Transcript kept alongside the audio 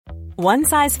One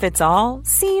size fits all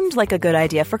seemed like a good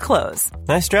idea for clothes.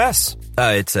 Nice dress.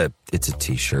 It's a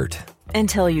t-shirt.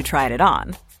 Until you tried it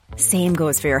on. Same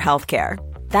goes for your healthcare.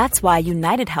 That's why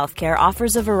United Healthcare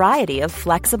offers a variety of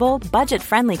flexible,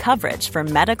 budget-friendly coverage for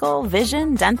medical,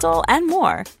 vision, dental, and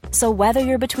more. So whether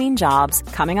you're between jobs,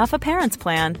 coming off a parent's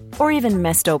plan, or even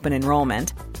missed open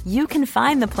enrollment, you can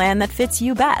find the plan that fits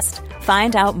you best.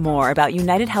 Find out more about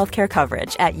United Healthcare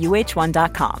coverage at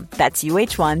uh1.com. That's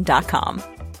uh1.com.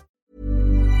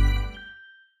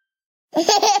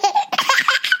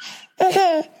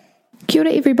 Kia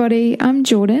ora everybody, I'm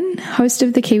Jordan, host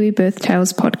of the Kiwi Birth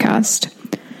Tales podcast.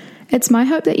 It's my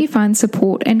hope that you find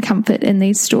support and comfort in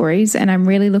these stories, and I'm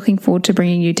really looking forward to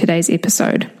bringing you today's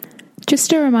episode.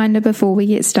 Just a reminder before we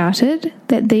get started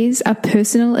that these are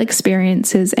personal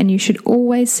experiences and you should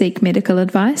always seek medical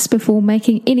advice before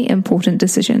making any important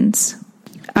decisions.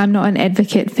 I'm not an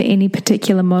advocate for any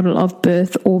particular model of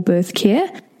birth or birth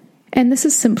care, and this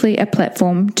is simply a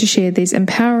platform to share these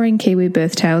empowering Kiwi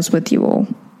birth tales with you all.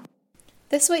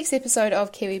 This week's episode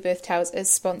of Kiwi Birth Tales is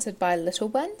sponsored by Little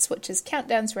Ones, which is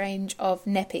Countdown's range of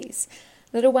nappies.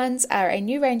 Little Ones are a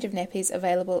new range of nappies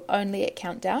available only at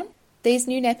Countdown. These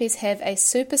new nappies have a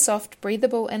super soft,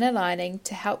 breathable inner lining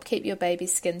to help keep your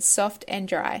baby's skin soft and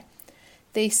dry.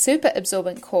 The super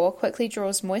absorbent core quickly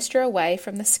draws moisture away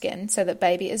from the skin so that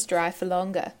baby is dry for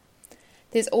longer.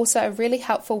 There's also a really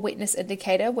helpful wetness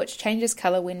indicator which changes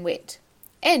colour when wet,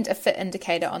 and a fit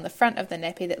indicator on the front of the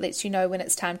nappy that lets you know when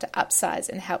it's time to upsize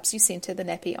and helps you centre the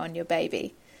nappy on your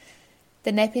baby.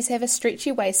 The nappies have a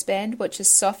stretchy waistband which is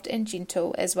soft and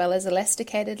gentle, as well as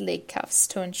elasticated leg cuffs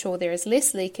to ensure there is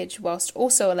less leakage whilst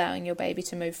also allowing your baby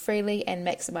to move freely and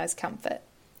maximise comfort.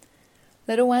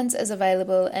 Little Ones is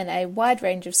available in a wide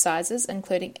range of sizes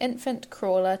including infant,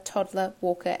 crawler, toddler,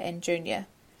 walker and junior.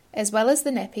 As well as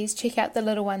the nappies, check out the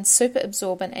Little Ones super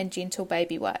absorbent and gentle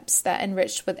baby wipes. They're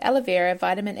enriched with aloe vera,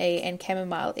 vitamin E and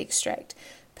chamomile extract,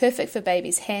 perfect for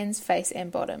baby's hands, face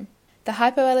and bottom. The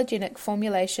hypoallergenic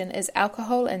formulation is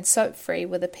alcohol and soap-free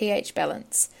with a pH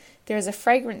balance. There is a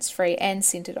fragrance-free and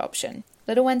scented option.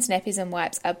 Little Ones nappies and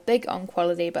wipes are big on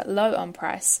quality but low on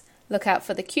price. Look out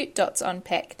for the cute dots on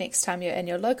pack next time you're in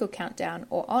your local Countdown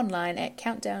or online at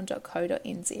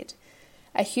countdown.co.nz.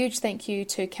 A huge thank you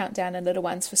to Countdown and Little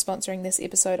Ones for sponsoring this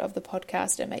episode of the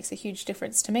podcast. It makes a huge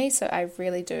difference to me, so I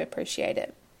really do appreciate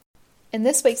it. In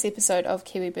this week's episode of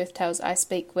Kiwi Birth Tales, I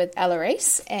speak with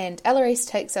Alarice, and Alarice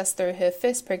takes us through her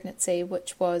first pregnancy,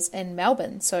 which was in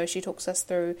Melbourne. So she talks us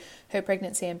through her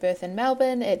pregnancy and birth in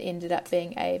Melbourne. It ended up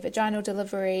being a vaginal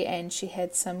delivery, and she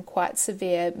had some quite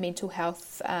severe mental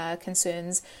health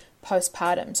concerns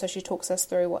postpartum. So she talks us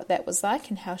through what that was like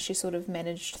and how she sort of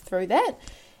managed through that.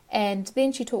 And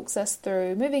then she talks us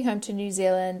through moving home to New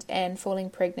Zealand and falling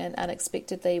pregnant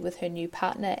unexpectedly with her new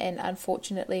partner and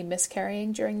unfortunately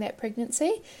miscarrying during that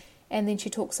pregnancy. And then she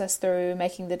talks us through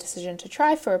making the decision to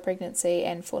try for a pregnancy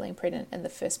and falling pregnant in the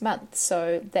first month.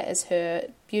 So that is her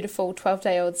beautiful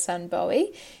 12-day-old son,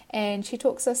 Bowie. And she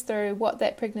talks us through what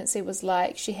that pregnancy was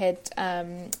like. She had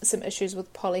some issues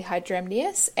with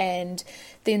Polyhydramnious and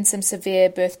then some severe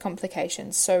birth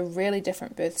complications. So really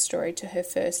different birth story to her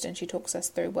first. And she talks us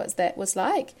through what that was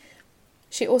like.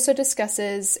 She also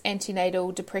discusses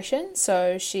antenatal depression,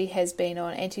 so she has been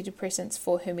on antidepressants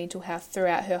for her mental health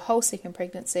throughout her whole second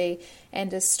pregnancy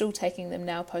and is still taking them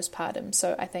now postpartum.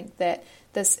 So I think that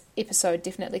this episode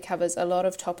definitely covers a lot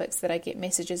of topics that I get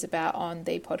messages about on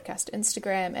the podcast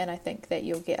Instagram, and I think that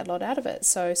you'll get a lot out of it.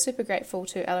 So super grateful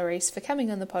to Alarice for coming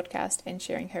on the podcast and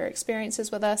sharing her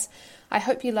experiences with us. I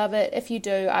hope you love it. If you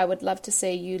do, I would love to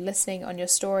see you listening on your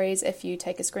stories. If you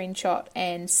take a screenshot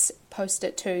and post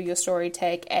it to your story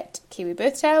tag at Kiwi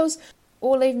Birth Tales,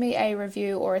 or leave me a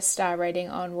review or a star rating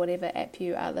on whatever app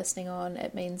you are listening on.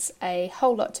 It means a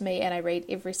whole lot to me, and I read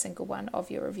every single one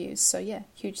of your reviews. So yeah,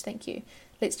 huge thank you.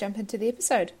 Let's jump into the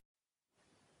episode.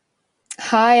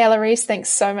 Hi, Alarice. Thanks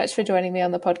so much for joining me on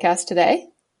the podcast today.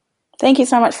 Thank you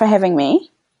so much for having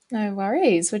me. No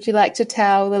worries. Would you like to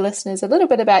tell the listeners a little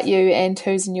bit about you and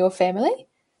who's in your family?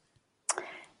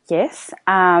 Yes.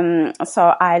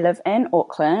 So I live in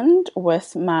Auckland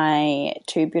with my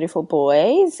two beautiful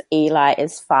boys. Eli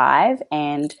is 5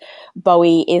 and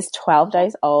Bowie is 12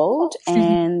 days old,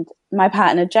 and my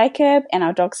partner Jacob and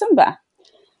our dog Simba.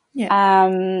 Yeah.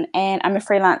 And I'm a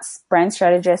freelance brand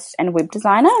strategist and web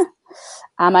designer.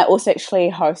 I also actually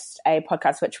host a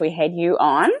podcast which we had you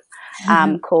on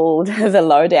called The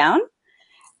Lowdown.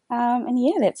 And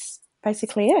yeah, that's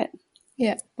basically it.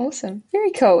 Yeah, awesome.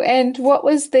 Very cool. And what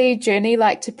was the journey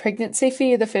like to pregnancy for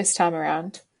you the first time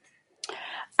around?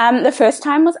 The first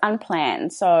time was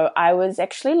unplanned. So I was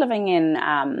actually living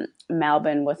in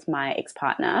Melbourne with my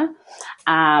ex-partner.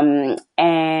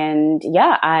 And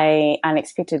yeah, I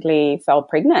unexpectedly fell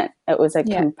pregnant. It was a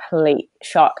complete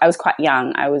shock. I was quite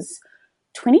young. I was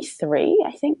 23,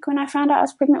 I think, when I found out I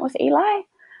was pregnant with Eli.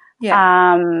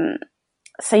 Yeah.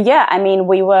 So yeah, I mean,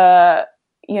 we were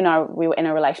in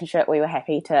a relationship. We were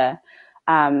happy to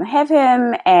have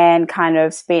him, and kind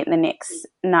of spent the next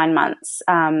 9 months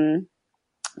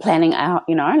planning out,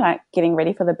 like getting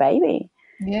ready for the baby.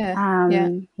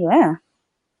 Yeah.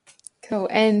 Cool.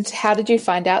 And how did you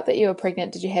find out that you were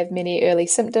pregnant? Did you have many early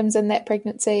symptoms in that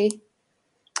pregnancy?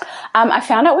 I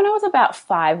found out when I was about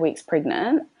 5 weeks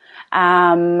pregnant.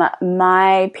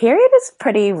 My period is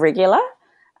pretty regular.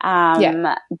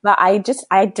 But I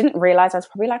didn't realize I was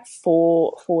probably like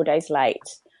four days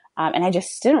late. And I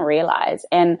just didn't realize.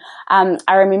 And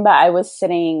I remember I was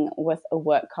sitting with a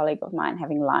work colleague of mine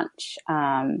having lunch,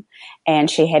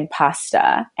 and she had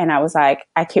pasta, and I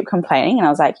kept complaining, and I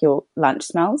was like, your lunch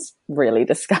smells really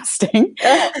disgusting.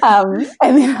 And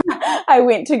then I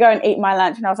went to go and eat my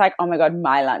lunch, and I was like, oh my God,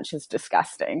 my lunch is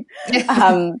disgusting.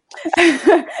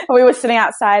 We were sitting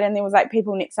outside, and there was like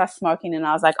people next to us smoking, and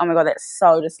I was like, oh my God, that's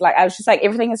so I was just like,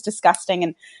 everything is disgusting.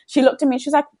 And she looked at me and she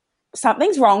was like,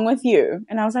 something's wrong with you.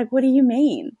 And I was like, what do you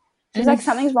mean? She was like,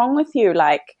 something's wrong with you.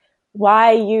 Like,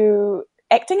 why are you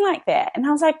acting like that? And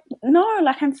I was like, no,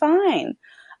 like, I'm fine.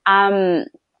 And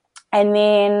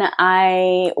then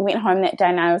I went home that day,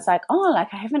 and I was like, oh, like,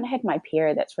 I haven't had my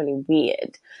period. That's really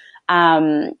weird.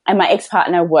 And my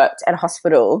ex-partner worked at a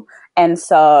hospital, and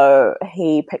so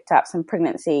he picked up some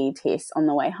pregnancy tests on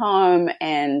the way home,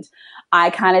 and I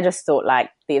kind of just thought, like,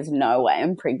 there's no way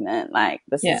I'm pregnant. Like,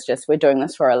 this is just, we're doing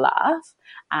this for a laugh.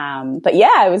 But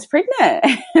yeah, I was pregnant.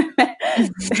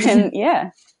 And yeah,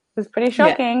 it was pretty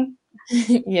shocking.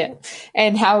 Yeah.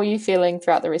 And how were you feeling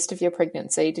throughout the rest of your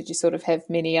pregnancy? Did you sort of have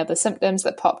many other symptoms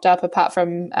that popped up apart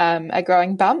from a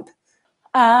growing bump?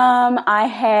 I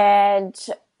had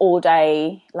all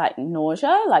day, like,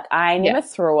 nausea. Like, I never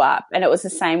threw up, and it was the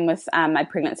same with my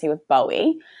pregnancy with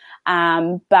Bowie.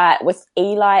 But with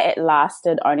Eli, it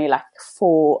lasted only like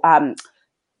the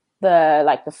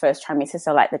first trimester,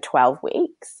 so like the 12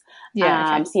 weeks. So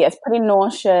yeah, it's pretty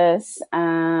nauseous.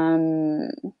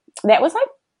 That was like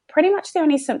pretty much the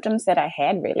only symptoms that I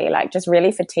had, really, like just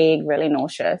really fatigued, really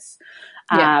nauseous.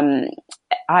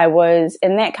 I was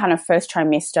in that kind of first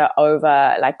trimester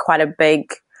over like quite a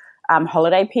big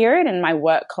holiday period, and my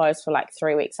work closed for like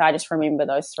 3 weeks. So I just remember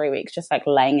those 3 weeks just like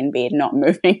laying in bed, not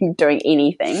moving, doing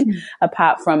anything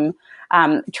apart from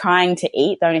trying to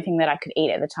eat. The only thing that I could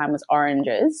eat at the time was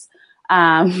oranges.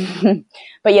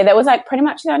 But yeah, that was like pretty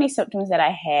much the only symptoms that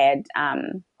I had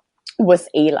with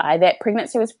Eli. That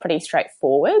pregnancy was pretty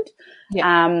straightforward.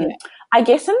 I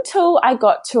guess until I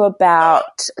got to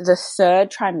about the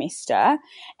third trimester,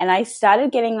 and I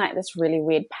started getting like this really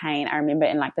weird pain, I remember,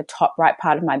 in like the top right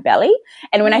part of my belly.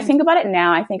 And when I think about it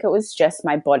now, I think it was just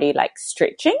my body like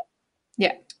stretching.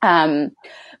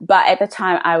 But at the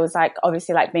time I was like,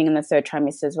 obviously, like being in the third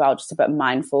trimester as well, just a bit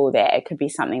mindful that it could be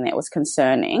something that was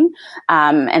concerning.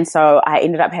 And so I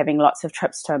ended up having lots of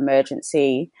trips to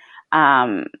emergency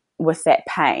with that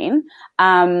pain.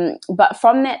 But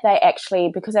from that, they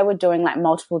actually, because they were doing like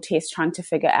multiple tests trying to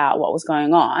figure out what was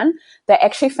going on, they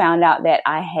actually found out that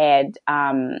I had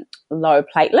low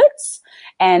platelets.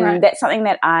 And that's something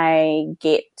that I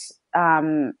get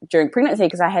during pregnancy,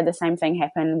 because I had the same thing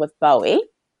happen with Bowie.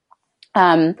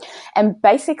 And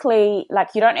basically,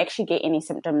 like, you don't actually get any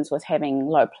symptoms with having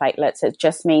low platelets. It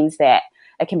just means that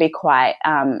it can be quite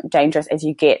dangerous as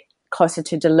you get closer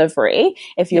to delivery,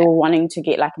 if you're wanting to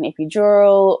get like an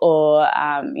epidural, or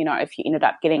if you ended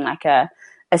up getting like a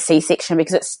CSection,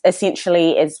 because it's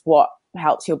essentially is what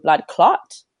helps your blood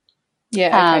clot.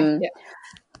 And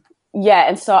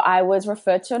so I was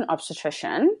referred to an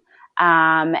obstetrician,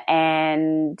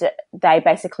 and they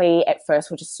basically at first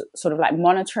were just sort of like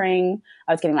monitoring.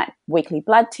 I was getting like weekly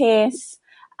blood tests,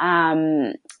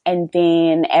 and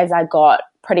then as I got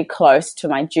pretty close to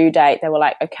my due date, they were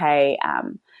like, okay,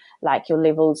 like your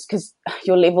levels, because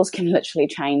your levels can literally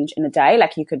change in a day.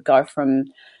 Like, you could go from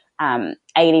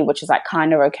 80, which is like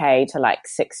kind of okay, to like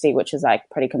 60, which is like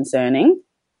pretty concerning.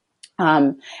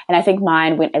 And I think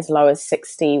mine went as low as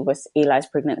 60 with Eli's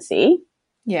pregnancy.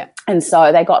 And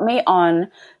so they got me on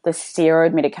the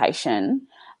steroid medication.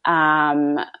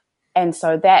 And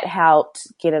so that helped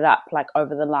get it up like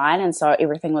over the line. And so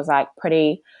everything was like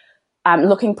pretty,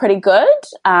 looking pretty good,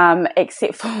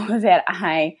 except for that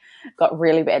I got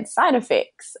really bad side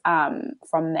effects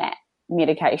from that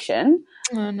medication.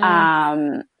 Oh, no.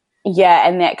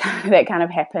 And that kind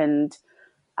of happened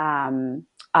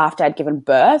after I'd given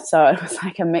birth. So it was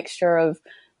like a mixture of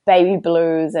baby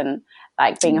blues and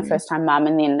like being a first time mum,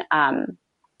 and then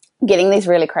getting these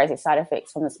really crazy side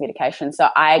effects from this medication. So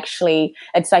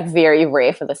it's like very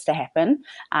rare for this to happen.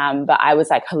 But I was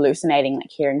like hallucinating,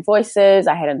 like hearing voices.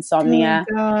 I had insomnia.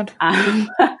 Oh, God.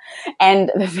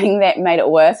 And the thing that made it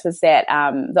worse was that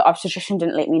the obstetrician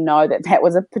didn't let me know that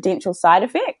was a potential side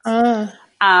effect.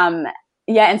 And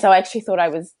so I actually thought I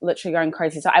was literally going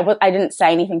crazy. So I didn't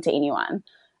say anything to anyone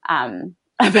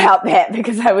about that,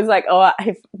 because I was like,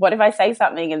 what if I say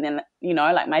something and then,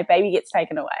 like my baby gets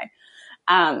taken away?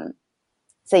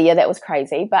 So yeah, that was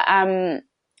crazy. But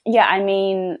yeah, I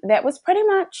mean, that was pretty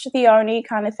much the only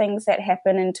kind of things that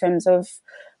happened in terms of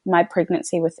my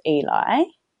pregnancy with Eli.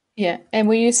 Yeah. And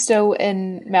were you still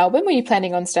in Melbourne? Were you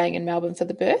planning on staying in Melbourne for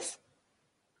the birth?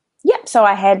 Yep. So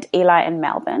I had Eli in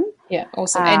Melbourne. Yeah,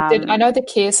 awesome. And I know the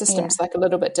care system's like a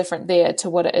little bit different there to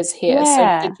what it is here.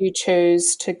 Yeah. So did you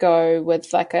choose to go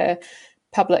with like a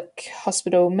public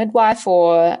hospital midwife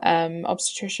or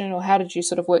obstetrician, or how did you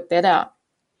sort of work that out?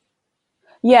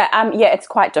 Yeah, it's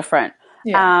quite different.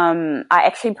 Yeah. I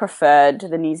actually preferred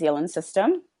the New Zealand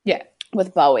system. Yeah.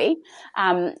 With Bowie.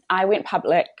 I went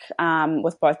public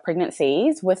with both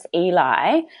pregnancies. With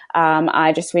Eli,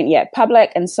 I just went,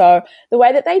 public. And so the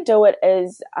way that they do it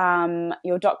is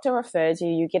your doctor refers you,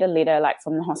 you get a letter like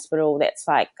from the hospital that's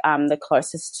like the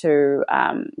closest to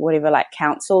whatever like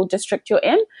council district you're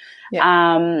in.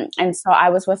 Yeah. And so I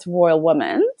was with Royal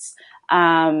Women's.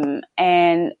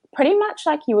 And pretty much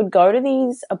like you would go to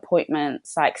these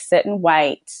appointments, like sit and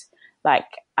wait, like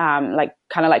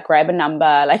kind of like grab a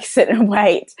number, like sit and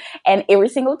wait. And every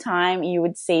single time you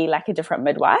would see like a different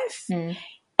midwife and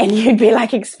you'd be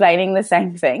like explaining the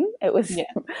same thing. It was,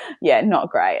 not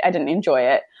great. I didn't enjoy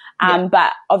it.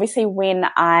 But obviously when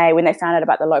they found out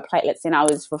about the low platelets, then I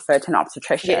was referred to an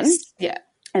obstetrician. Yes. Yeah.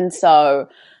 And so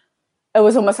it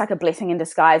was almost like a blessing in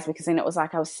disguise, because then it was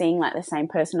like I was seeing like the same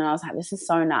person and I was like, this is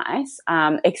so nice,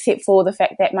 except for the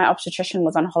fact that my obstetrician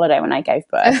was on holiday when I gave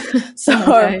birth. So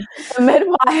the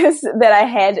midwives that I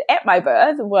had at my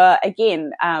birth were,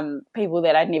 again, people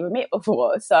that I'd never met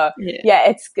before. So,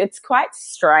 it's quite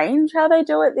strange how they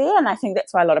do it there, and I think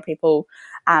that's why a lot of people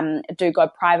do go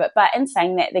private. But in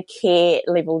saying that, the care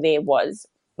level there was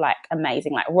like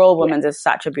amazing. Like Royal Women's is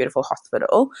such a beautiful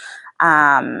hospital.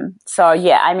 So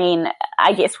yeah, I mean,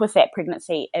 I guess with that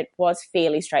pregnancy, it was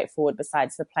fairly straightforward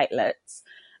besides the platelets.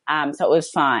 So it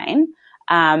was fine.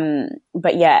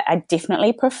 But yeah, I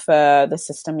definitely prefer the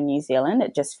system in New Zealand.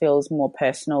 It just feels more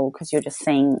personal because you're just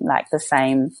seeing like the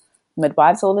same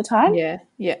midwives all the time.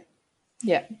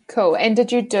 Yeah. Cool. And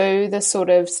did you do the sort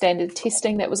of standard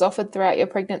testing that was offered throughout your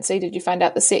pregnancy? Did you find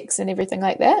out the sex and everything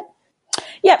like that?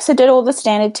 Yep, so did all the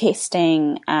standard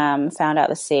testing, found out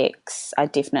the sex. I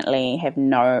definitely have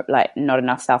not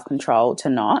enough self-control to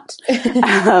not.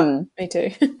 Me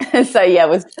too. So yeah,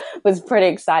 was pretty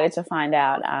excited to find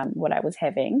out what I was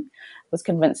having. Was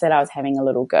convinced that I was having a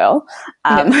little girl.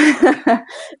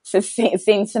 So it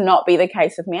seems to not be the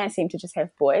case with me. I seem to just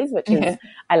have boys, which is,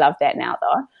 I love that now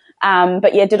though.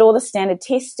 But yeah, did all the standard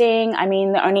testing. I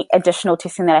mean, the only additional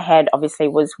testing that I had obviously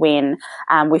was when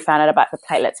we found out about the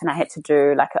platelets and I had to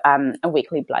do like a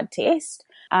weekly blood test.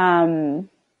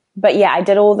 But yeah, I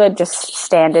did all the just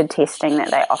standard testing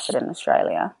that they offered in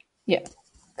Australia. Yeah,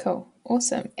 cool.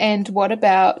 Awesome. And what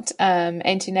about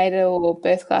antenatal or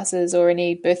birth classes or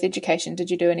any birth education?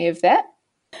 Did you do any of that?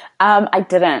 I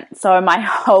didn't. So my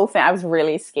whole thing, I was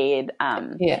really scared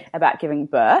about giving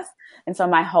birth. And so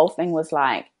my whole thing was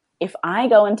like, if I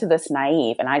go into this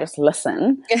naive and I just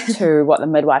listen to what the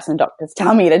midwives and doctors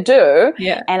tell me to do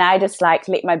and I just like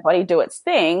let my body do its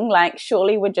thing, like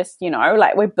surely we're just,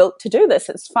 like we're built to do this.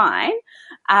 It's fine.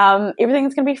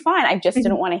 Everything's going to be fine. I just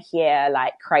didn't want to hear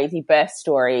like crazy birth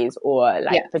stories or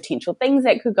like potential things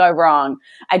that could go wrong.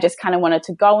 I just kind of wanted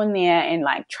to go in there and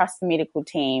like trust the medical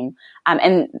team.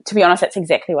 And to be honest, that's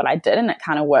exactly what I did. And it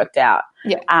kind of worked out.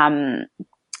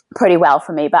 Pretty well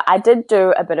for me. But I did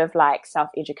do a bit of like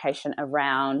self-education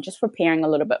around just preparing a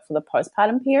little bit for the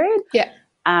postpartum period.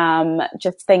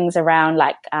 Just things around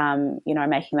like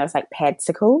making those like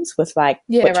padsicles with like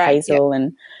witch hazel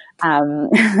and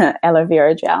aloe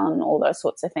vera gel and all those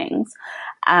sorts of things.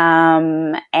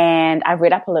 And I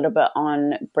read up a little bit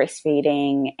on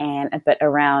breastfeeding and a bit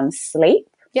around sleep.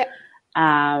 But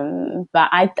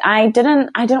I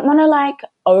didn't want to like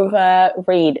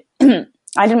overread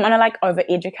I didn't want to like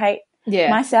over-educate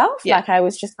myself. Like I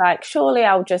was just like, surely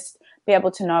I'll just be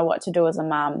able to know what to do as a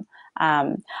mum.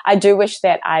 I do wish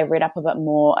that I read up a bit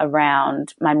more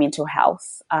around my mental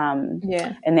health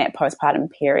in that postpartum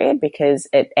period, because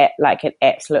it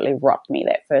absolutely rocked me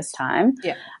that first time.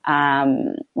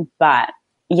 But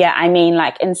yeah, I mean,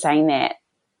 like in saying that,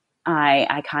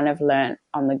 I kind of learnt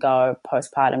on the go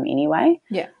postpartum anyway.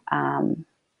 Yeah.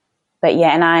 But yeah,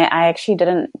 and I actually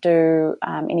didn't do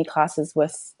any classes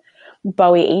with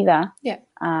Bowie either. Yeah.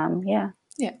 Yeah.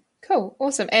 Yeah. Cool.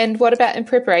 Awesome. And what about in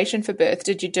preparation for birth?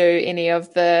 Did you do any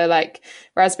of the like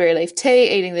raspberry leaf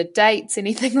tea, eating the dates,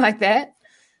 anything like that?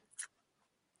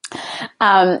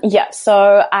 Yeah,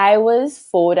 so I was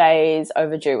 4 days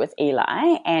overdue with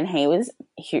Eli, and he was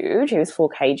huge. He was 4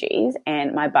 kgs,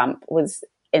 and my bump was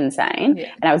insane,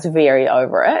 and I was very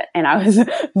over it, and I was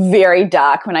very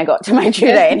dark when I got to my due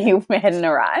date and he hadn't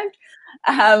arrived.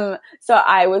 So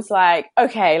I was like,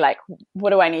 okay, like,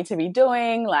 what do I need to be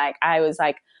doing? Like, I was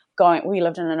like we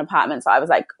lived in an apartment, so I was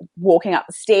like walking up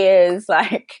the stairs.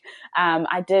 Like,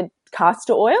 I did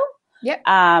castor oil. Yep.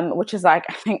 Which is like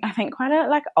I think quite a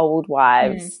like old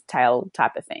wives' tale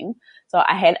type of thing. So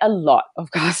I had a lot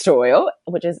of castor oil,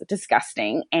 which is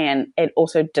disgusting, and it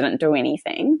also didn't do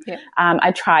anything. Yeah.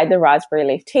 I tried the raspberry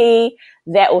leaf tea.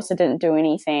 That also didn't do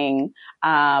anything.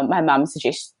 My mum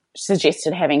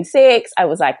suggested having sex. I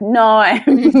was like, no,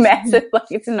 I'm massive,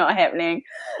 like it's not happening.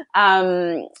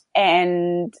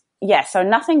 And yeah, so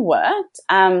nothing worked.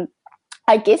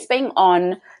 I guess being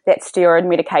on that steroid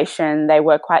medication, they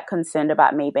were quite concerned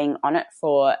about me being on it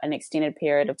for an extended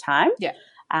period of time. Yeah.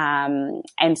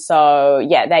 And so,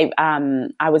 yeah,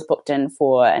 I was booked in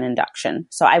for an induction.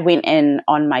 So I went in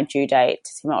on my due date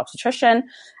to see my obstetrician,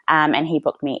 and he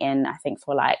booked me in, I think,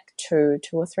 for like two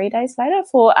or 3 days later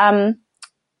for, to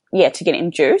get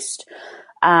induced.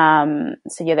 So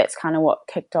yeah, that's kind of what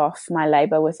kicked off my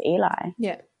labor with Eli.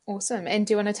 Yeah. Awesome. And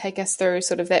do you want to take us through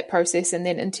sort of that process and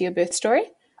then into your birth story?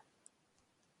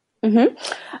 So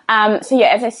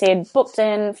yeah, as I said, booked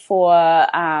in for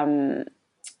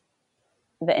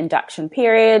the induction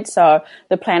period. So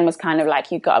the plan was kind of like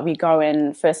we go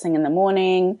in first thing in the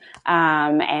morning,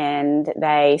 and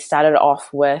they started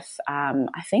off with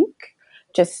I think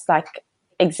just like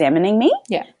examining me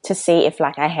to see if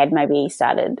like I had maybe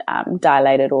started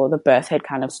dilated, or the birth had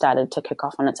kind of started to kick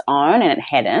off on its own, and it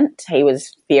hadn't. He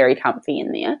was very comfy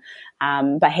in there,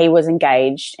 but he was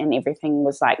engaged, and everything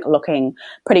was like looking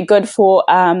pretty good for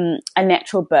a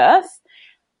natural birth.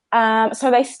 So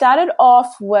they started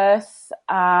off with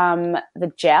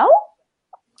the gel.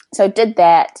 So did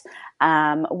that,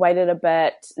 waited a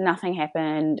bit, nothing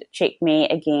happened, checked me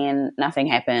again, nothing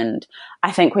happened.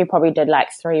 I think we probably did like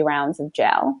 3 rounds of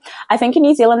gel. I think in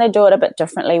New Zealand they do it a bit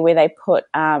differently, where they put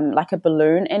like a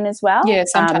balloon in as well. Yeah,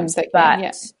 sometimes they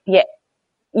can,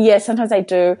 Yeah, sometimes they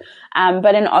do.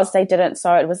 But in Oz they didn't.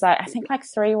 So it was like, I think like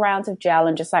 3 rounds of gel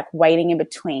and just like waiting in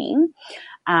between.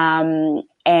 And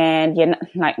yeah,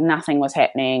 like nothing was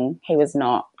happening. He was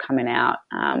not coming out.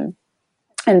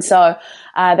 And so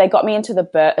they got me into the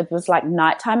birth. It was like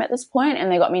nighttime at this point,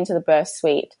 and they got me into the birth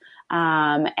suite.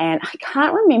 And I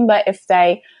can't remember if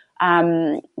they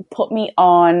put me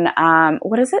on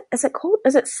what is it? Is it called?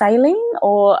 Is it saline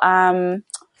or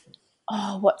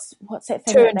what's that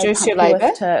thing to that induce they your pump you labour?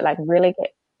 with to like really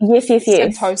get? Yes.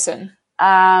 Syntocin.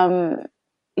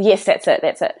 Yes, that's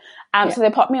it. So they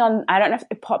put me on. I don't know if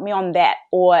they put me on that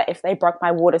or if they broke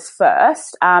my waters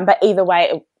first. But either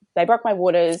way, they broke my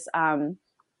waters.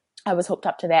 I was hooked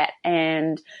up to that,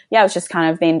 and yeah, I was just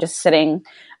kind of then just sitting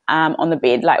on the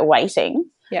bed like waiting.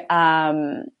 Yeah.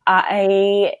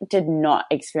 I did not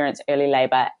experience early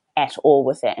labor at all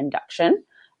with that induction.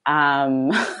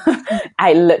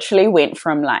 I literally went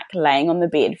from like laying on the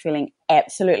bed feeling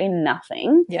absolutely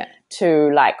nothing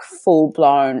to like full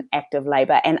blown active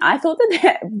labor, and I thought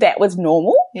that was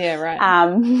normal. Yeah, right.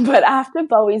 But after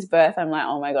Bowie's birth, I'm like,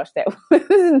 oh my gosh, that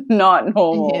was not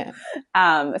normal.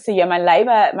 So yeah, my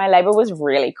labor was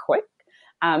really quick.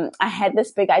 I had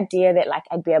this big idea that like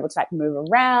I'd be able to like move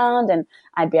around, and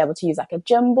I'd be able to use like a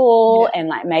gym ball, and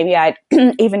like maybe I'd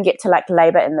even get to like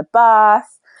labor in the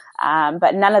bath.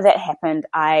 But none of that happened.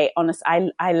 I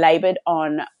labored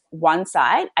on one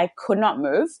side. I could not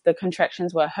move. The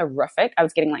contractions were horrific. I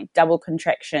was getting like double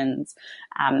contractions.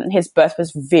 His birth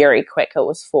was very quick. It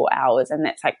was 4 hours, and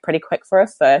that's like pretty quick for a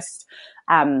first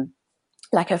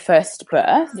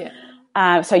birth. Yeah.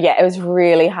 So yeah, it was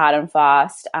really hard and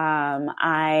fast.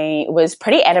 I was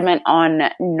pretty adamant on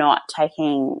not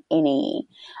taking any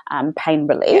pain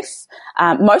relief,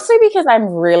 mostly because I'm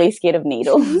really scared of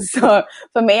needles. So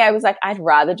for me, I was like, I'd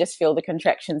rather just feel the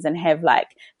contractions and have like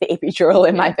the epidural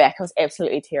in my back. I was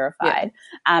absolutely terrified.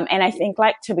 And I think,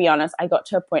 like, to be honest, I got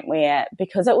to a point where,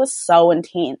 because it was so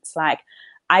intense, like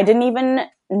I didn't even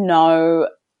know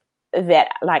that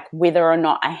like whether or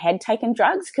not I had taken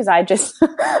drugs, because I just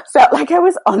felt like I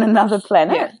was on another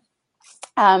planet.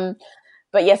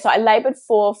 but yeah, so I labored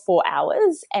for 4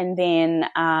 hours, and then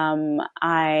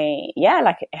I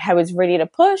was ready to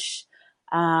push.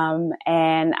 And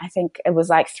I think it was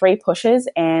like 3 pushes,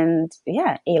 and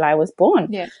Eli was born.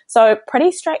 Yeah. So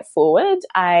pretty straightforward.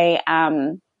 I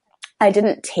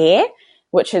didn't tear,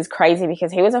 which is crazy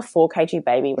because he was a 4 kg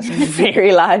baby with a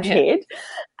very large head.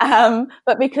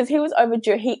 But because he was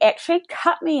overdue, he actually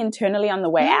cut me internally on the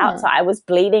way out. So I was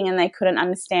bleeding, and they couldn't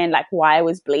understand like why I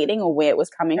was bleeding or where it was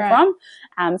coming from.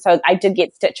 So I did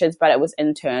get stitches, but it was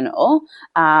internal,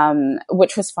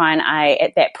 which was fine. I,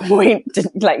 at that point,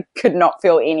 could not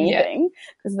feel anything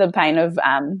because the pain of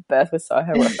birth was so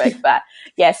horrific. But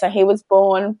yeah, so he was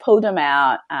born, pulled him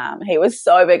out. He was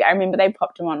so big. I remember they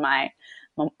popped him on my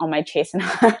chest, and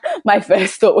my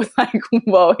first thought was like,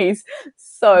 whoa, he's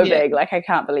so big. Like, I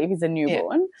can't believe he's a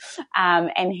newborn.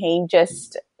 And he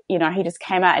just, he just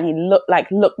came out, and he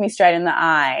looked me straight in the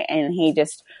eye, and he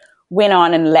just went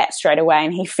on and latched straight away,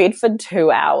 and he fed for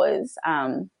 2 hours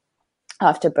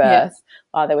after birth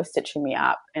while they were stitching me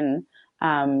up. And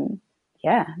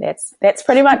that's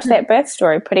pretty much that birth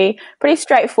story. Pretty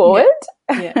straightforward.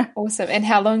 Yeah. Awesome. And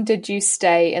how long did you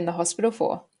stay in the hospital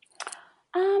for?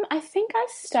 I think I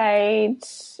stayed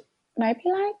maybe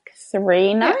like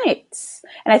 3 nights.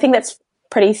 And I think that's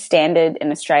pretty standard in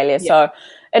Australia. So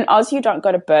in Oz, you don't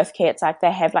go to birth care. It's like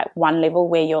they have like one level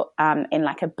where you're in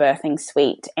like a birthing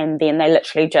suite, and then they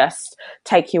literally just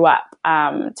take you up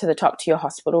to the top to your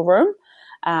hospital room,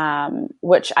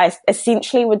 which I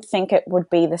essentially would think it would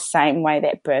be the same way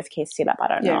that birth care set up. I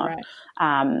don't know.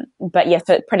 Right. But yeah,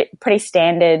 so pretty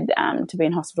standard to be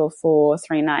in hospital for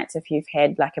 3 nights if you've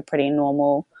had like a pretty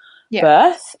normal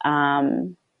birth.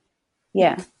 Awesome.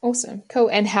 Cool.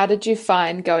 And how did you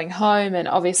find going home, and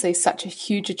obviously such a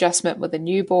huge adjustment with a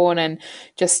newborn and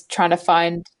just trying to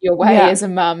find your way as a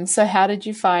mum? So how did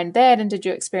you find that, and did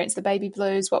you experience the baby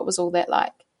blues? What was all that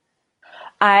like?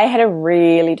 I had a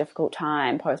really difficult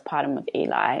time postpartum with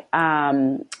Eli.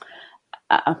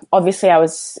 Obviously, I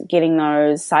was getting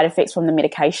those side effects from the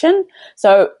medication.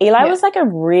 So Eli was like a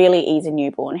really easy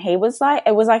newborn. It was like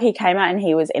he came out and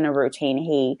he was in a routine.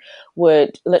 He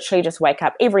would literally just wake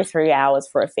up every 3 hours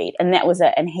for a feed, and that was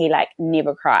it. And he like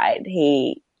never cried.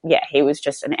 He was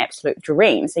just an absolute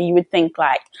dream. So you would think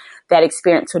like that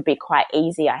experience would be quite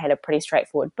easy. I had a pretty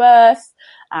straightforward birth.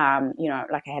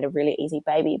 Like I had a really easy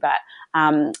baby, but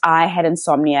I had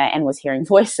insomnia and was hearing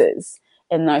voices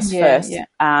in those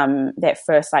that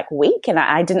first like week, and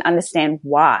I didn't understand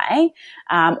why.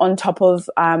 On top of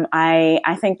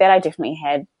I think that I definitely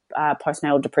had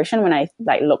postnatal depression when I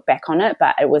like look back on it,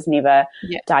 but it was never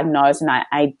diagnosed, and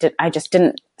I just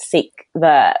didn't seek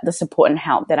the support and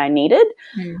help that I needed.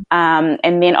 And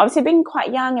then obviously being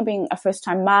quite young and being a first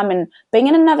time mum and being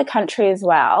in another country as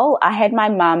well, I had my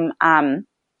mum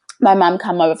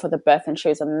come over for the birth, and she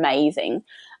was amazing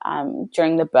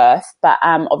during the birth, but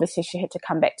obviously she had to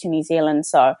come back to New Zealand,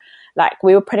 so like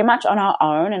we were pretty much on our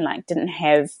own and like didn't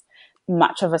have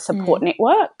much of a support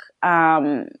network,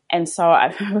 and so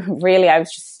I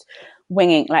was just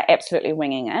absolutely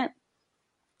winging it.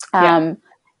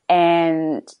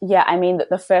 And I mean,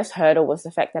 the first hurdle was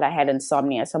the fact that I had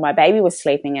insomnia. So my baby was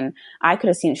sleeping, and I could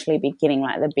essentially be getting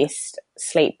like the best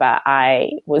sleep, but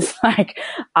I was like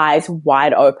eyes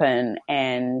wide open,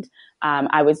 and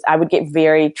I would get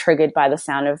very triggered by the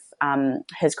sound of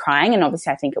his crying. And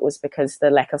obviously I think it was because the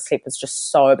lack of sleep was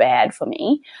just so bad for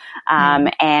me.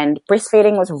 And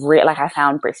breastfeeding was I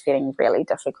found breastfeeding really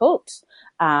difficult.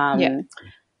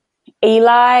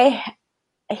 Eli,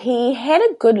 he had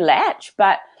a good latch,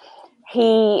 but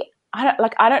I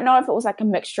don't know if it was like a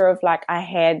mixture of like I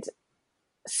had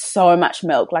so much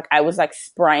milk, like I was like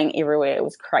spraying everywhere, it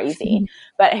was crazy.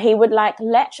 But he would like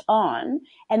latch on,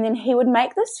 and then he would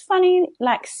make this funny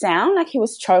like sound like he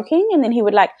was choking, and then he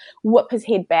would like whip his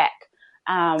head back,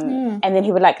 and then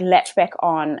he would like latch back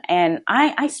on, and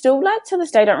I still like to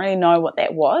this day don't really know what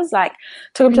that was. Like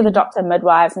took him to the doctor,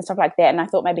 midwives and stuff like that, and I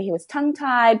thought maybe he was tongue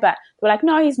tied, but they were like,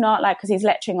 no, he's not, like because he's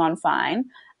latching on fine.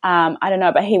 I don't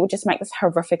know, but he would just make this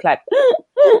horrific like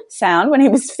sound when he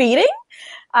was feeding,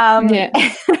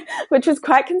 which was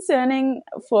quite concerning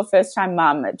for a first-time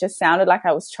mum. It just sounded like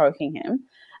I was choking him.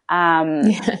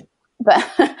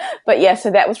 But yeah, so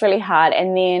that was really hard.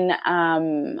 And then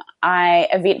I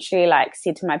eventually like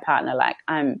said to my partner, like,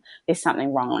 there's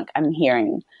something wrong. Like I'm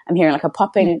hearing like a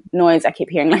popping noise. I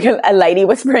keep hearing like a lady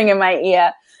whispering in my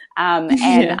ear.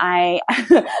 I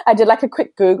did like a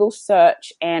quick Google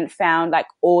search and found like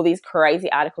all these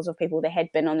crazy articles of people that had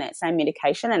been on that same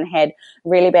medication and had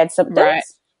really bad symptoms.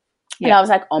 And I was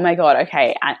like, oh my God,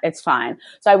 okay, it's fine.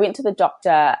 So I went to the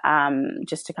doctor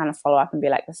just to kind of follow up and be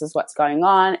like, this is what's going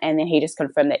on. And then he just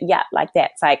confirmed that, yeah, like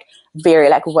that's like very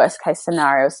like worst case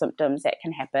scenario symptoms that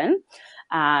can happen.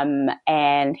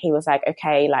 And he was like,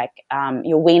 okay, like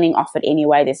you're weaning off it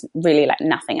anyway. There's really like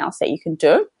nothing else that you can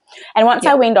do. And once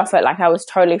I weaned off it, like I was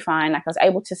totally fine. Like I was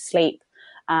able to sleep.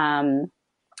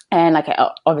 And like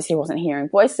I obviously wasn't hearing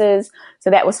voices, so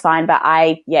that was fine. But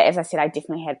as I said, I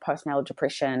definitely had postnatal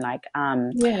depression. Like,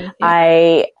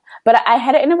 but I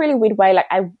had it in a really weird way. Like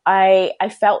I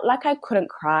felt like I couldn't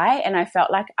cry, and I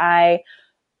felt like I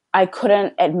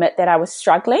couldn't admit that I was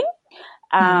struggling.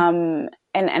 And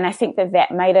I think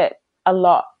that made it a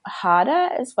lot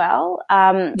harder as well.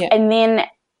 And then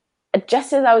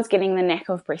just as I was getting the knack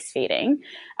of breastfeeding,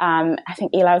 I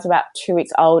think Eli was about 2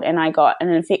 weeks old, and I got an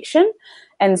infection.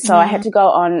 And so I had to go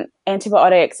on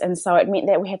antibiotics, and so it meant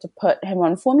that we had to put him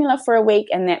on formula for a week,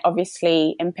 and that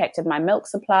obviously impacted my milk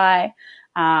supply.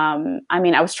 I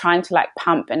mean, I was trying to like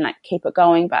pump and like keep it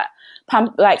going, but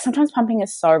sometimes pumping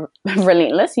is so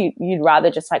relentless. You'd rather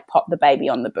just like pop the baby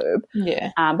on the boob.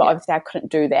 But obviously I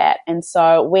couldn't do that. And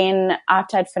so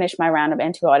after I'd finished my round of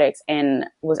antibiotics and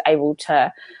was able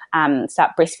to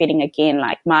start breastfeeding again,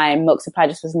 like my milk supply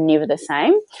just was never the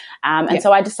same. And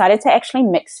so I decided to actually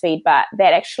mix feed, but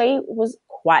that actually was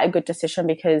quite a good decision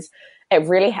because it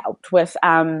really helped with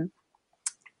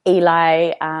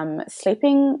Eli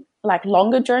sleeping like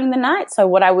longer during the night. So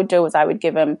what I would do is I would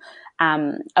give him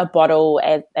a bottle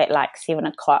at like 7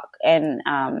 o'clock, and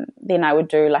then I would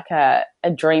do like a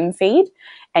dream feed,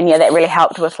 and that really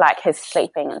helped with like his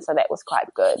sleeping, and so that was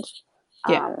quite good.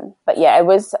 But it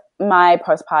was my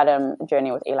postpartum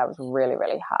journey with Eli was really,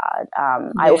 really hard.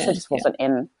 I also just wasn't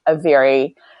in a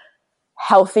very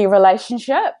healthy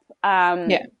relationship,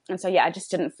 and so I just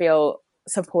didn't feel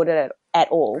supported at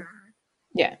all.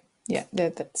 Yeah,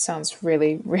 that sounds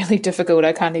really, really difficult.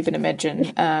 I can't even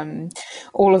imagine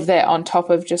all of that on top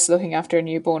of just looking after a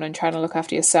newborn and trying to look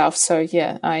after yourself. So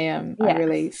I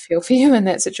really feel for you in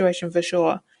that situation for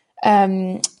sure.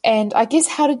 And I guess,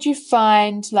 how did you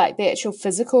find like the actual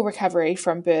physical recovery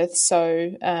from birth?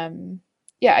 So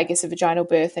I guess a vaginal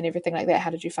birth and everything like that. How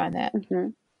did you find that?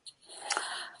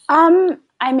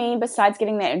 I mean, besides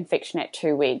getting that infection at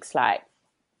 2 weeks, like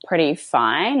pretty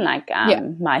fine. Like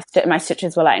my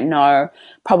stitches were like no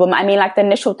problem. I mean, like the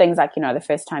initial things, like the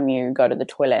first time you go to the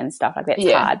toilet and stuff, like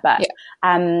that's hard, but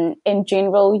in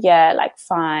general, like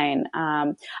fine.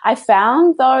 I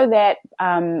found though that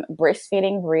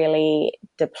breastfeeding really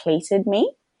depleted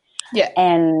me,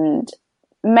 and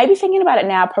maybe thinking about it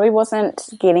now, I probably wasn't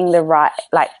getting the right,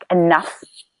 like enough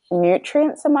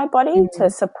nutrients in my body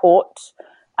to support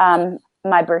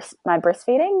my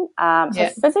breastfeeding. So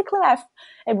physically,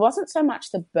 it wasn't so much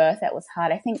the birth that was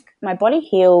hard. I think my body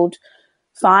healed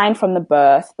fine from the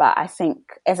birth, but I think,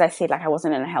 as I said, like I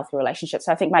wasn't in a healthy relationship.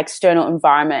 So I think my external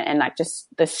environment and like just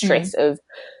the stress of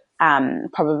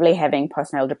probably having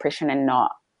postnatal depression and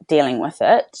not dealing with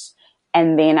it.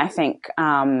 And then I think,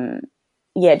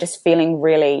 just feeling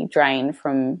really drained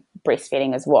from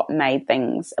breastfeeding is what made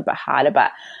things a bit harder. But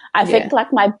I think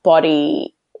like my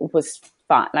body was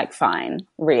fine,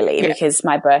 really, because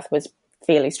my birth was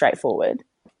fairly straightforward.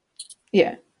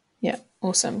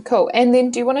 Awesome, cool. And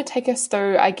then do you want to take us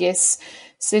through, I guess,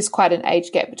 so there's quite an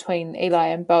age gap between Eli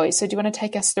and Bowie, so do you want to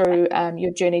take us through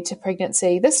your journey to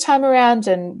pregnancy this time around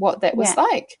and what that was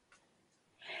like?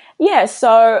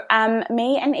 So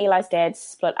me and Eli's dad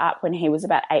split up when he was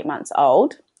about 8 months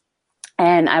old,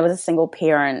 and I was a single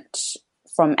parent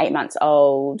from 8 months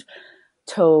old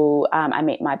till I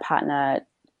met my partner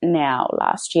now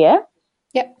last year.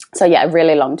 So a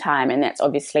really long time, and that's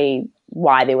obviously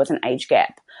why there was an age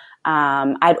gap.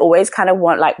 I'd always kind of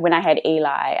like when I had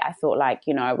Eli, I thought like,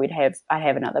 I'd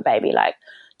have another baby like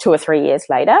 2 or 3 years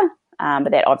later.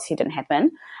 But that obviously didn't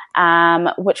happen.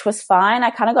 Which was fine. I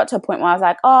kind of got to a point where I was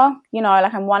like,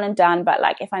 like I'm one and done, but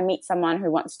like if I meet someone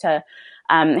who wants to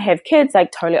have kids,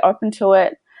 like totally open to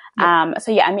it. I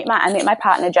met my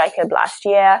partner Jacob last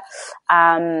year,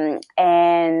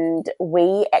 and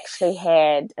we actually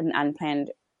had an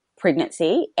unplanned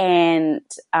pregnancy and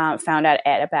found out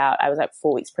I was like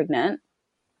 4 weeks pregnant,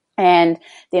 and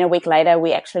then a week later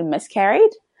we actually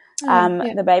miscarried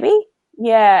the baby.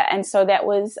 And so that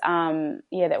was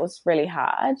that was really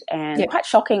hard and quite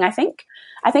shocking, I think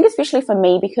especially for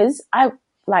me, because I,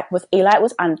 like with Eli, it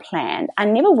was unplanned. I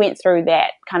never went through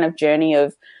that kind of journey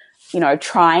of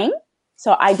trying.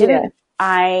 So I didn't,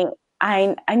 I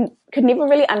could never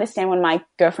really understand when my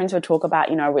girlfriends would talk about,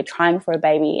 we're trying for a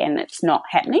baby and it's not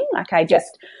happening. Like I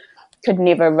just could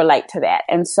never relate to that.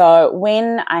 And so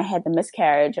when I had the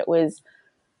miscarriage, it was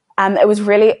It was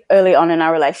really early on in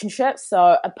our relationship,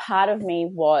 so a part of me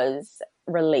was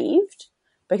relieved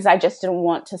because I just didn't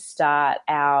want to start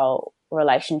our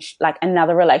relationship, like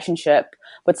another relationship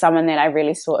with someone that I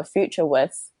really saw a future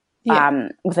with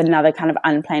another kind of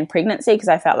unplanned pregnancy, because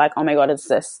I felt like, oh my God, is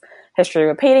this history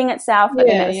repeating itself? But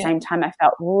then at the same time, I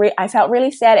felt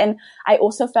really sad, and I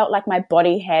also felt like my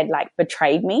body had like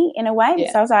betrayed me in a way.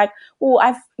 So I was like, well,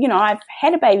 I've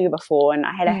had a baby before, and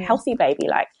I had a healthy baby.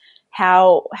 Like,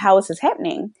 how is this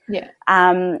happening?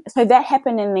 So that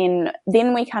happened, and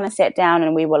then we kind of sat down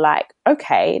and we were like,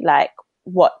 okay, like,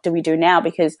 what do we do now?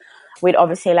 Because we'd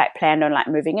obviously like planned on like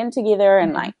moving in together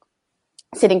and like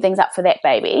setting things up for that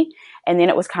baby. And then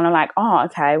it was kind of like, oh,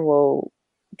 okay, well,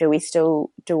 do we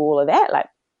still do all of that? Like,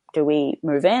 do we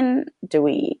move in? Do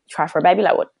we try for a baby?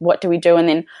 Like, what do we do? And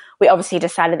then we obviously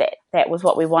decided that that was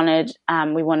what we wanted.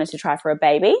 We wanted to try for a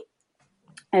baby.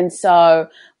 And so,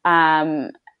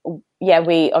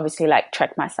 we obviously like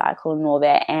tracked my cycle and all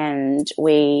that, and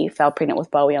we fell pregnant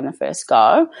with Bowie on the first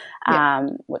go,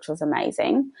 which was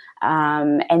amazing.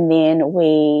 And then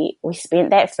we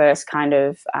spent that first kind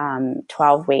of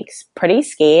 12 weeks pretty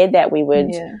scared that we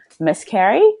would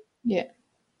miscarry.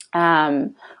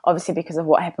 Obviously because of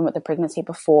what happened with the pregnancy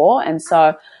before. And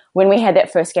so when we had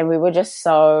that first scan, we were just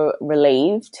so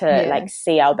relieved to like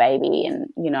see our baby and,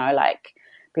 you know, like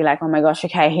be like, oh my gosh,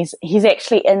 okay, he's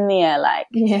actually in there. Like,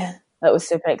 it was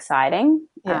super exciting.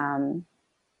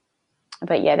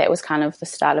 But yeah, that was kind of the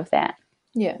start of that.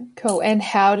 Yeah, cool. And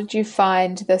how did you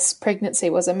find this pregnancy?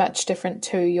 Was it much different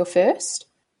to your first?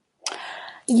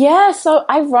 Yeah, so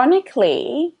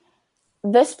ironically,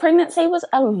 this pregnancy was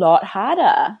a lot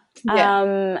harder.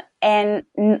 And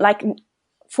like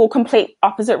for complete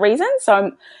opposite reasons.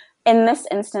 So in this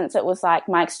instance, it was like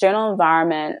my external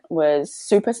environment was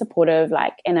super supportive,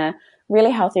 like in a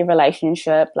really healthy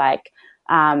relationship, like,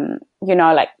 you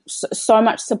know, like so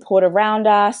much support around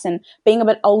us, and being a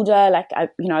bit older, like,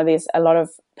 you know, there's a lot of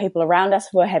people around us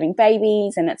who are having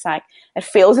babies, and it's like, it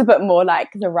feels a bit more like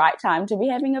the right time to be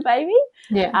having a baby.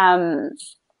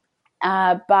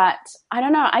 But I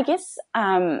don't know, I guess,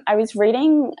 I was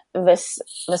reading this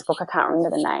book, I can't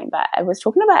remember the name, but it was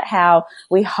talking about how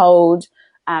we hold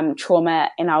trauma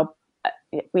in our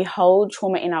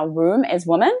womb as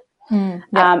women. And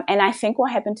I think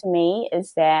what happened to me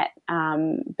is that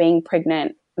being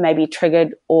pregnant maybe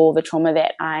triggered all the trauma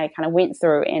that I kind of went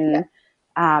through in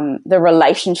the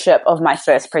relationship of my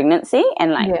first pregnancy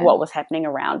and like what was happening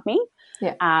around me.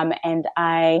 And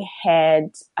I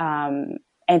had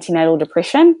antenatal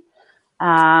depression,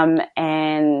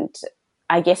 and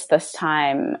I guess this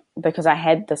time, because I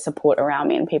had the support around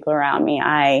me and people around me,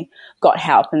 I got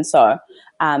help. And so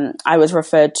I was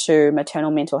referred to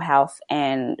maternal mental health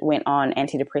and went on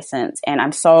antidepressants. And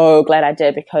I'm so glad I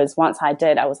did, because once I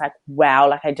did, I was like, wow,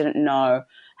 like I didn't know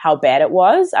how bad it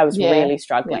was. I was really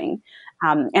struggling.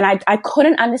 And I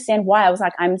couldn't understand why. I was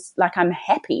like, I'm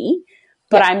happy,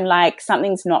 but I'm like,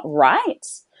 something's not right.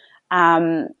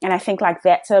 And I think like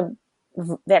that's a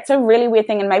really weird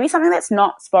thing, and maybe something that's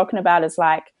not spoken about is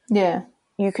like,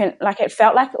 you can, like, it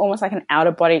felt like almost like an out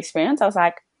of body experience. I was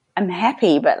like, I'm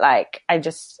happy, but like, I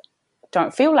just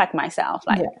don't feel like myself.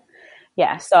 Like,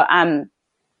 so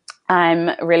I'm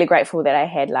really grateful that I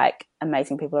had like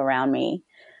amazing people around me,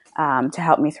 to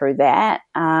help me through that.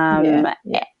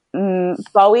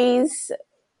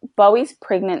 Bowie's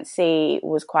pregnancy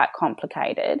was quite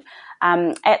complicated.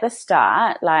 At the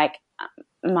start, like,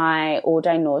 my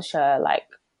all-day nausea, like,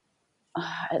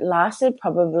 it lasted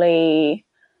probably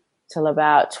till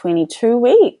about 22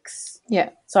 weeks.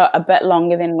 So a bit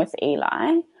longer than with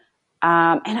Eli.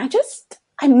 And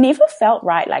I never felt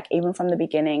right, like, even from the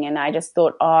beginning. And I just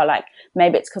thought, oh, like,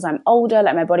 maybe it's because I'm older,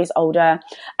 like my body's older.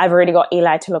 I've already got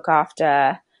Eli to look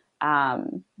after.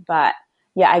 But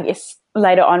yeah, I guess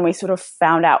later on we sort of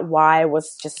found out why I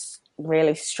was just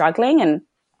really struggling, and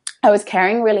I was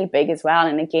carrying really big as well.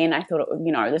 And again, I thought,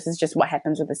 you know, this is just what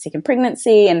happens with a second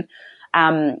pregnancy. And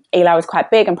Eli was quite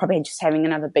big and probably just having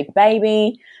another big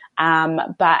baby.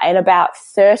 But at about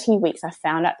 30 weeks, I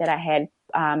found out that I had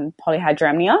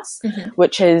polyhydramnious,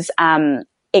 which is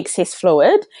excess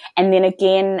fluid. And then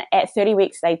again, at 30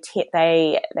 weeks, they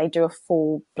do a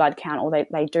full blood count, or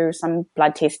they do some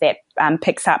blood test that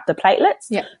picks up the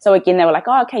platelets. So again, they were like,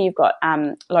 oh, okay, you've got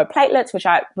low platelets, which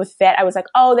I was like,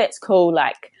 oh, that's cool.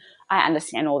 Like, I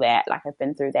understand all that. Like, I've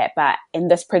been through that. But in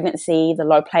this pregnancy, the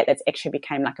low platelets actually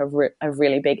became like a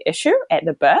really big issue at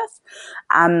the birth.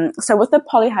 So with the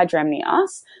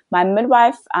polyhydramnios, my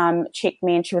midwife checked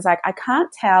me, and she was like, I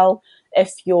can't tell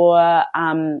if you're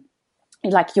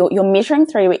like you're measuring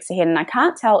 3 weeks ahead, and I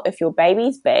can't tell if your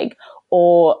baby's big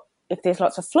or if there's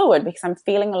lots of fluid, because I'm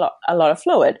feeling a lot of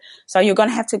fluid. So you're going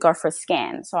to have to go for a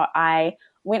scan. So I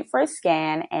went for a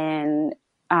scan, and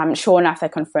sure enough, they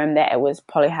confirmed that it was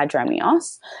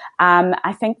polyhydramnious.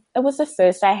 I think it was the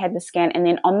Thursday I had the scan, and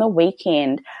then on the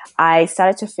weekend I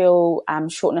started to feel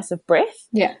shortness of breath.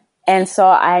 Yeah. And so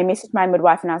I messaged my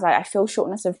midwife, and I was like, I feel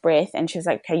shortness of breath. And she was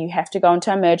like, okay, you have to go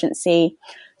into emergency.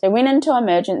 So I went into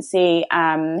emergency,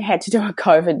 had to do a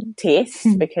COVID test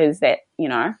because that,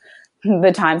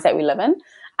 the times that we live in.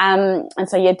 And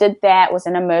so did that, was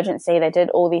an emergency. They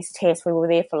did all these tests. We were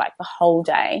there for like the whole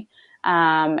day.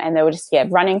 And they were just,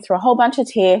 running through a whole bunch of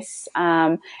tests.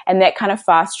 And that kind of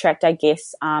fast-tracked, I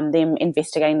guess, them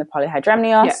investigating the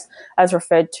polyhydramnious. Yeah. I was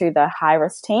referred to the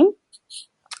high-risk team.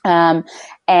 And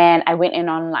I went in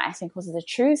on, I think it was a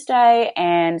Tuesday,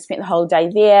 and spent the whole day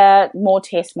there, more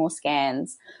tests, more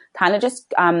scans, kind of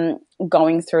just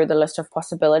going through the list of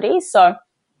possibilities. So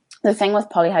the thing with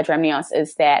polyhydramnious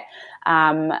is that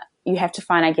you have to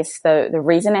find, I guess, the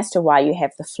reason as to why you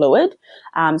have the fluid.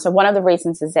 So one of the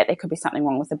reasons is that there could be something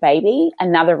wrong with the baby.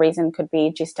 Another reason could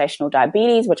be gestational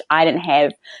diabetes, which I didn't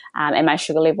have, and my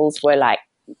sugar levels were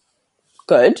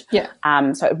good. Yeah.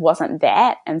 So it wasn't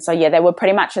that. And so, they were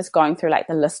pretty much just going through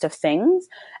the list of things.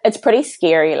 It's pretty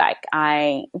scary.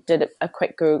 I did a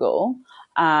quick Google,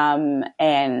 and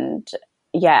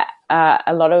there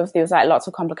was lots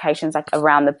of complications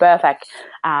around the birth.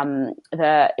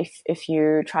 If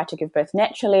you try to give birth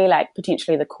naturally,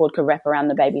 potentially the cord could wrap around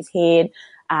the baby's head.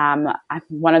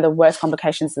 One of the worst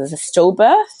complications is a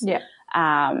stillbirth. Yeah.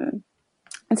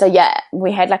 And so,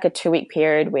 we had a 2-week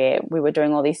period where we were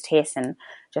doing all these tests and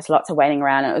just lots of waiting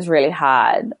around. And it was really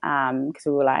hard because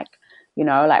we were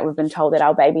we've been told that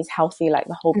our baby's healthy,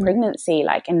 the whole pregnancy.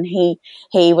 And he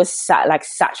was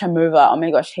such a mover. Oh, my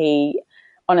gosh,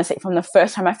 honestly, from the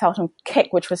first time I felt him kick,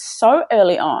 which was so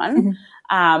early on,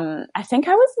 I think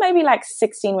I was maybe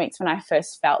 16 weeks when I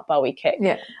first felt Bowie kick.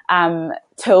 Yeah.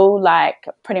 Till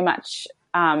pretty much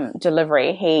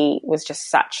delivery, he was just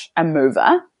such a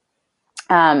mover.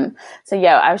 I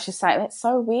was just that's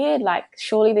so weird.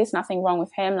 Surely there's nothing wrong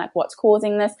with him. What's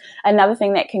causing this? Another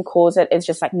thing that can cause it is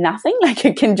just nothing.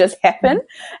 It can just happen,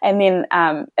 and then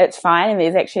it's fine, and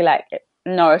there's actually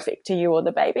no effect to you or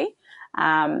the baby.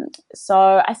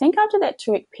 So I think after that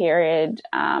 2-week period,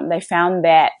 they found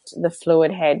that the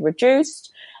fluid had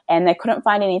reduced, and they couldn't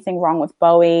find anything wrong with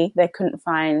Bowie. They couldn't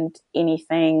find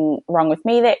anything wrong with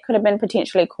me that could have been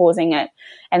potentially causing it.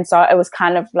 And so it was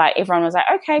kind of everyone was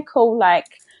okay, cool.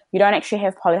 You don't actually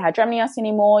have polyhydramnious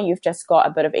anymore. You've just got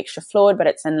a bit of extra fluid, but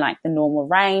it's in the normal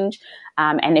range.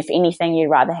 And if anything, you'd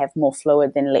rather have more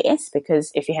fluid than less, because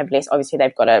if you have less, obviously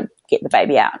they've got to get the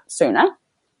baby out sooner.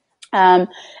 And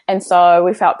so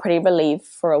we felt pretty relieved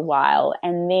for a while,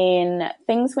 and then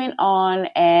things went on,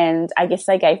 and I guess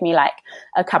they gave me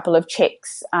a couple of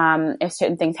checks, if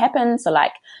certain things happened. So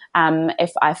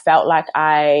if I felt like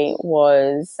I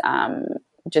was,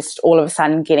 just all of a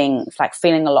sudden getting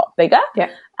feeling a lot bigger,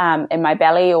 in my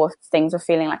belly, or things were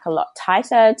feeling a lot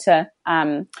tighter, to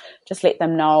just let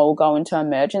them know, go into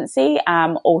emergency.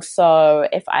 Also,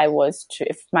 if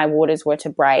my waters were to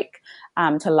break,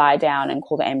 to lie down and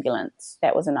call the ambulance.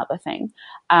 That was another thing.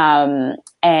 They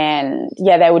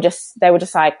were just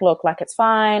look, it's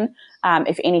fine.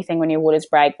 If anything, when your waters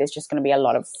break, there's just going to be a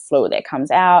lot of fluid that comes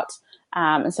out.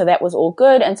 And so that was all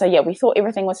good. And so, we thought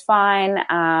everything was fine.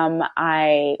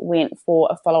 I went for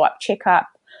a follow-up checkup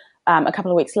a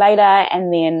couple of weeks later,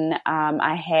 and then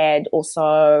I had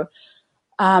also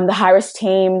the high-risk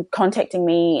team contacting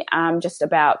me just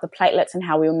about the platelets and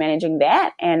how we were managing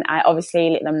that. And I obviously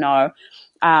let them know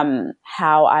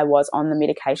how I was on the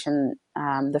medication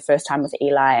the first time with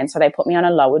Eli. And so they put me on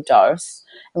a lower dose,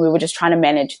 and we were just trying to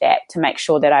manage that to make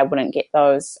sure that I wouldn't get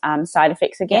those side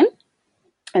effects again.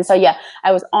 And so,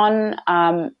 I was on,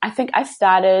 I think I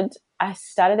started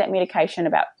that medication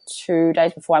about 2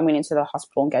 days before I went into the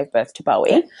hospital and gave birth to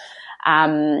Bowie.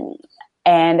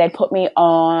 And they put me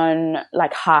on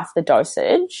half the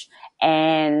dosage,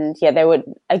 and they would,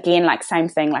 again, same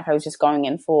thing, I was just going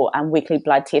in for weekly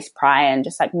blood tests prior and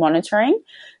just monitoring.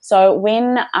 So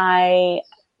when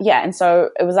and so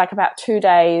it was about 2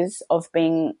 days of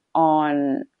being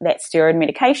on that steroid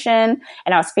medication,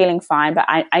 and I was feeling fine, but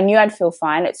I knew I'd feel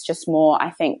fine. It's just more,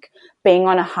 I think, being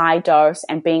on a high dose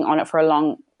and being on it for a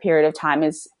long period of time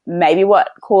is maybe what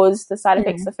caused the side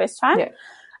effects the first time.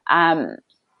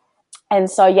 And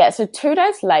so, so 2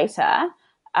 days later,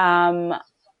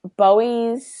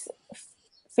 Bowie's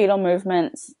fetal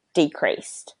movements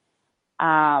decreased,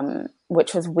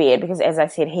 which was weird because, as I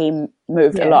said, he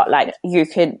moved a lot. You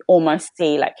could almost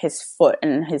see his foot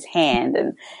and his hand,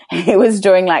 and he was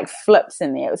doing flips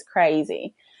in there. It was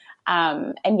crazy.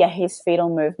 And yeah, his fetal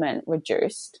movement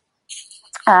reduced.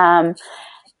 And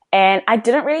I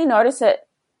didn't really notice it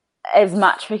as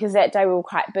much because that day we were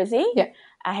quite busy. Yeah.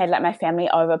 I had like my family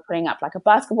over putting up like a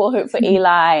basketball hoop for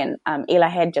Eli, and Eli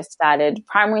had just started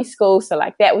primary school, so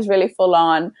like that was really full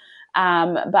on.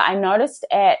 But I noticed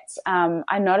at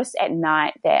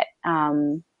night that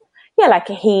like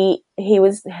he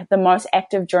was the most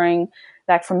active during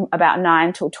like from about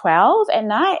 9 till 12 at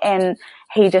night, and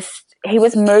he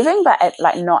was moving, but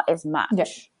like not as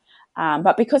much. Yeah.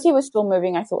 But because he was still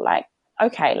moving, I thought like,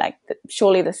 okay, like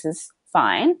surely this is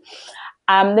fine.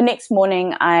 The next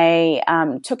morning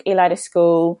I took Eli to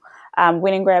school,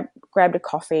 went and grabbed a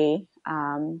coffee,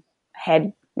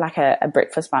 had like a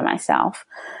breakfast by myself.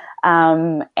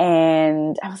 And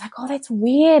I was like, oh, that's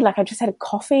weird. Like I just had a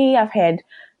coffee. I've had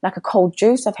like a cold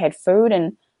juice. I've had food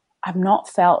and I've not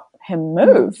felt him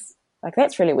move. Like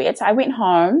that's really weird. So I went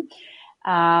home,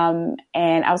 and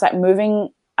I was like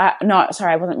moving. No,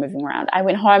 sorry, I wasn't moving around. I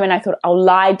went home and I thought I'll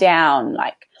lie down,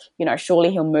 like, you know,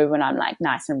 surely he'll move when I'm like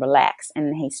nice and relaxed,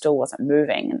 and he still wasn't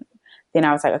moving. And then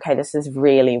I was like, okay, this is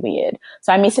really weird.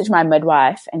 So I messaged my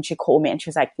midwife and she called me and she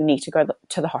was like, you need to go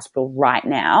to the hospital right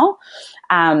now.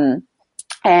 And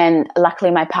luckily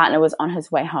my partner was on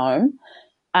his way home.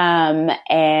 And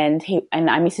I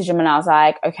messaged him and I was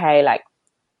like, okay, like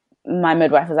my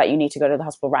midwife was like, you need to go to the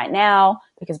hospital right now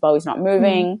because Bowie's not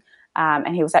moving.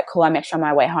 And he was like, cool, I'm actually on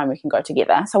my way home. We can go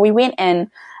together. So we went in,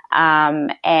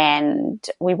 and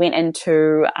we went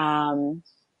into,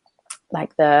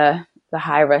 like the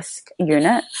high risk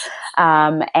unit.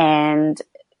 And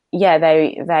yeah,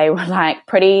 they were like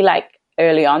pretty like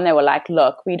early on. They were like,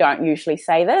 look, we don't usually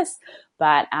say this,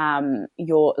 but,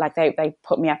 you're like, they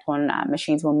put me up on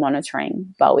machines, were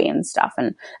monitoring Bowie and stuff.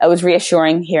 And it was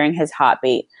reassuring hearing his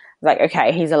heartbeat. Like,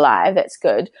 okay, he's alive. That's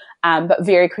good. But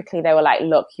very quickly they were like,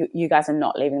 look, you guys are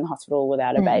not leaving the hospital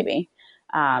without a baby.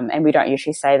 And we don't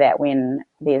usually say that when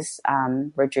there's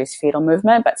reduced fetal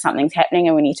movement, but something's happening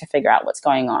and we need to figure out what's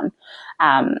going on.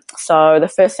 So the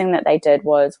first thing that they did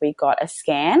was we got a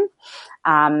scan.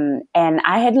 And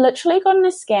I had literally gotten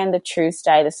a scan the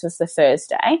Tuesday. This was the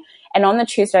Thursday. And on the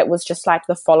Tuesday, it was just like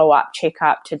the follow-up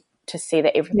checkup to see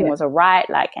that everything was all right,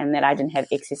 like, and that I didn't have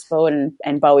excess fluid,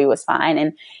 and Bowie was fine,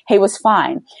 and he was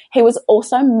fine. He was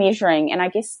also measuring, and I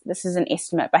guess this is an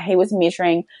estimate, but he was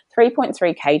measuring 3.3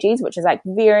 kgs, which is like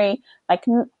very like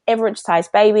average size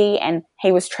baby, and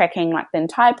he was tracking like the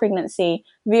entire pregnancy,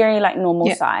 very like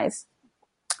normal size.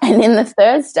 And then the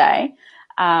Thursday,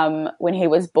 when he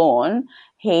was born,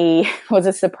 he was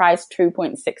a surprise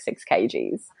 2.66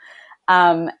 kgs.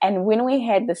 And when we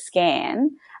had the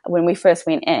scan, when we first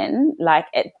went in, like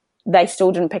they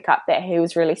still didn't pick up that he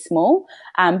was really small.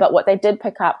 But what they did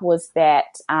pick up was that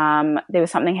there was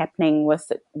something happening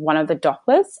with one of the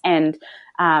Dopplers. And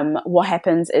what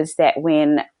happens is that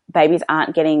when babies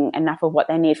aren't getting enough of what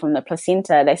they need from the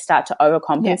placenta, they start to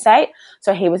overcompensate.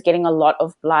 So he was getting a lot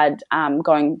of blood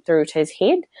going through to his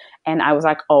head. And I was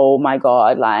like, oh my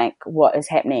God, like what is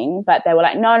happening? But they were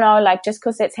like, no, like just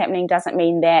because that's happening doesn't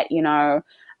mean that, you know,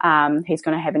 he's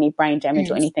going to have any brain damage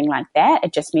or anything like that.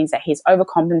 It just means that he's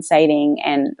overcompensating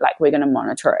and like we're going to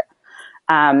monitor it.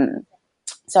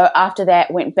 So after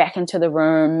that, went back into the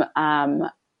room,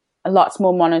 lots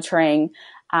more monitoring.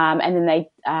 And then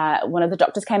one of the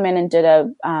doctors came in and did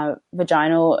a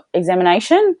vaginal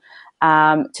examination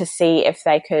to see if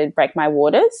they could break my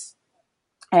waters.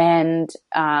 And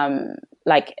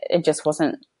like it just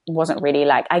wasn't ready.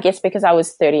 Like I guess because I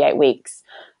was 38 weeks,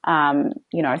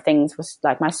 you know, things was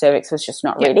like my cervix was just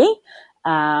not ready.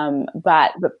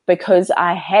 But because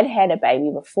I had a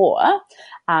baby before,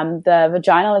 the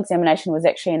vaginal examination was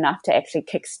actually enough to actually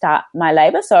kickstart my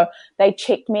labor. So they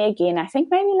checked me again, I think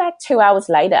maybe like 2 hours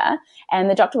later, and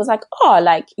the doctor was like, oh,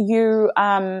 like you,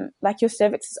 like your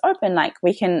cervix is open, like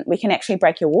we can actually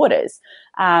break your waters.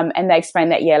 And they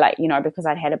explained that, yeah, like, you know, because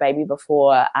I'd had a baby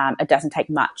before, it doesn't take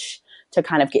much to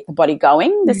kind of get the body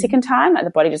going the second time. Like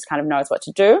the body just kind of knows what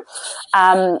to do.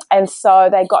 And so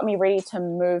they got me ready to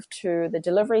move to the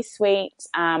delivery suite,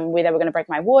 where they were going to break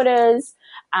my waters.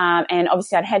 And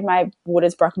obviously I'd had my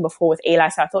waters broken before with Eli.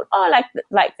 So I thought, oh,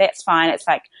 like that's fine. It's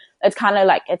like, it's kind of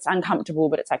like, it's uncomfortable,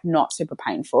 but it's like not super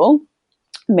painful.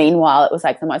 Meanwhile, it was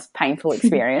like the most painful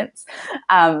experience.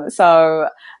 So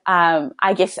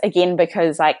I guess, again,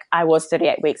 because like I was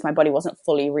 38 weeks, my body wasn't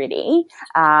fully ready.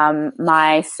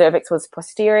 My cervix was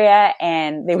posterior,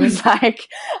 and there was like,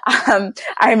 I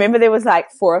remember there was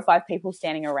like 4 or 5 people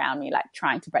standing around me, like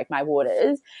trying to break my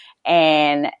waters.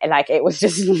 And like, it was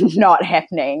just not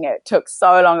happening. It took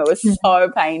so long. It was so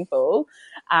painful.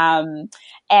 And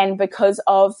because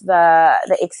of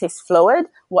the excess fluid,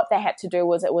 what they had to do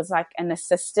was, it was like an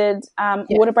assisted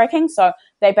water breaking. So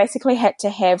they basically had to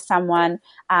have someone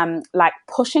like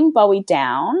pushing Bowie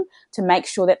down to make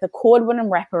sure that the cord wouldn't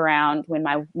wrap around when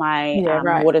my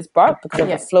waters broke because of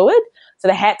the fluid. So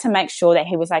they had to make sure that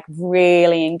he was like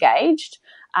really engaged.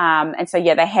 And so,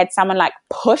 they had someone like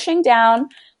pushing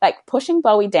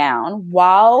Bowie down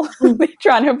while they're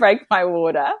trying to break my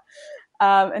water.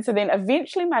 And so then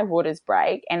eventually my waters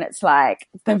break, and it's like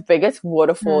the biggest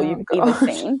waterfall you've ever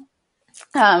seen.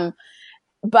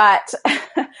 But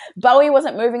Bowie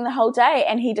wasn't moving the whole day,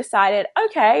 and he decided,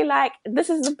 okay, like this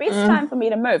is the best time for me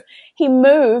to move. He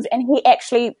moved, and he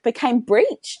actually became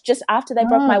breech just after they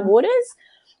broke my waters.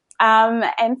 And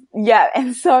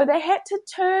so they had to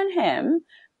turn him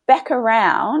back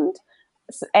around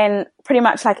and pretty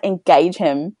much like engage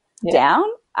him down,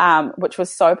 which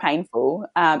was so painful.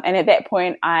 And at that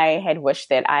point, I had wished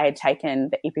that I had taken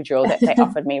the epidural that they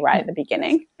offered me right at the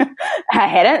beginning. I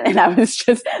hadn't, and I was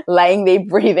just laying there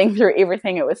breathing through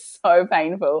everything. It was so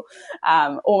painful,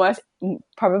 almost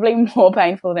probably more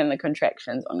painful than the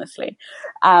contractions, honestly.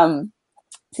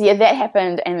 So that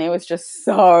happened, and there was just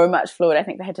so much fluid. I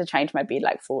think they had to change my bed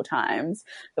like 4 times.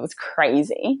 It was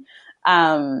crazy.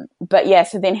 So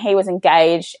then he was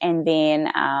engaged, and then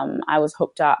I was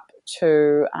hooked up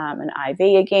to an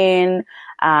IV again,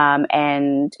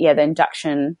 and the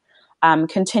induction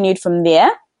continued from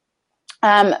there.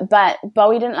 But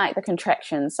Bowie didn't like the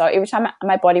contractions, so every time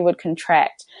my body would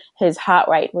contract, his heart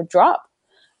rate would drop.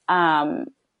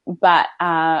 But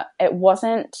it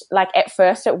wasn't like, at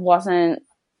first it wasn't,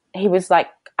 he was like,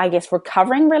 I guess,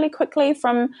 recovering really quickly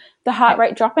from the heart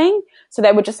rate dropping. So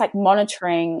they were just like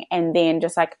monitoring and then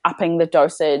just like upping the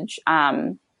dosage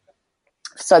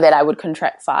so that I would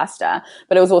contract faster.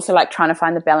 But it was also like trying to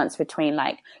find the balance between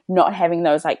like not having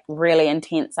those like really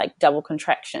intense like double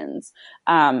contractions,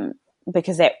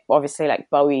 because that obviously like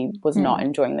Bowie was not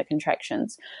enjoying the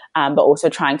contractions, but also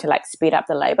trying to like speed up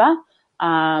the labor.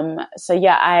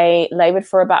 I labored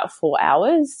for about 4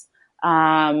 hours.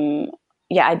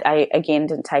 I again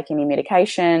didn't take any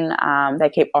medication. They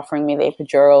kept offering me the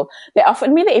epidural. They offered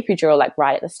me the epidural like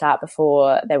right at the start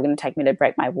before they were going to take me to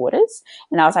break my waters.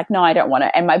 And I was like, no, I don't want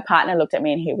it. And my partner looked at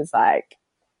me and he was like,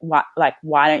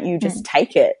 why don't you just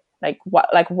take it?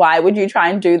 Why would you try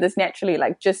and do this naturally?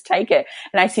 Like, just take it.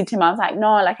 And I said to him, I was like,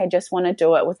 no, like, I just want to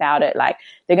do it without it. Like,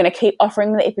 they're going to keep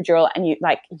offering me the epidural, and you,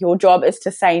 like, your job is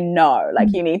to say no.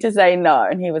 Like, you need to say no.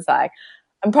 And he was like,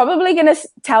 I'm probably going to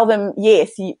tell them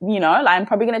yes, you know, like, I'm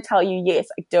probably going to tell you yes,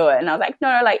 like, do it. And I was like,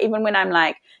 no, like, even when I'm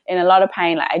like in a lot of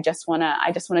pain, like, I just want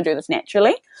to do this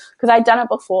naturally, because I'd done it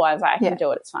before. I was like, I can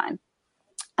do it. It's fine.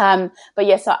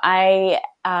 So I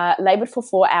labored for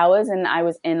 4 hours, and I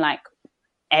was in like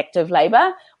active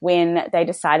labor when they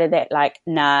decided that like,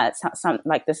 nah, it's not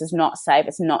like, this is not safe.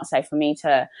 It's not safe for me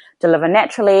to deliver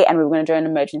naturally. And we were going to do an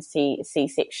emergency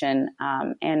C-section.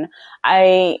 And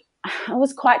I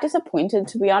was quite disappointed,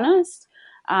 to be honest.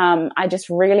 I just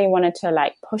really wanted to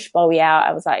like push Bowie out.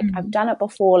 I was like, I've done it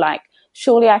before. Like,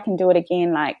 surely I can do it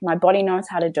again. Like, my body knows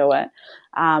how to do it.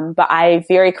 But I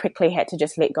very quickly had to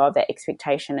just let go of that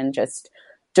expectation and just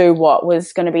do what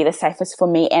was going to be the safest for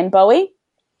me and Bowie.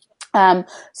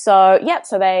 So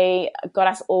they got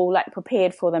us all like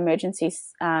prepared for the emergency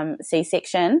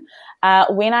C-section.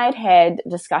 When I'd had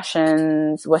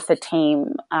discussions with the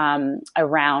team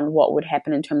around what would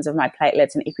happen in terms of my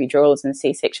platelets and epidurals and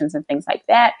C-sections and things like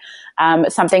that,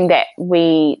 something that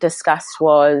we discussed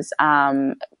was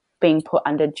being put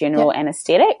under general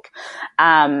anesthetic.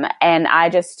 And I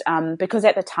just because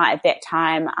at that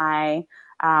time I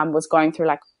was going through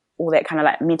like all that kind of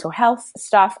like mental health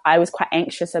stuff, I was quite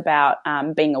anxious about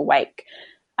being awake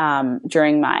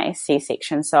during my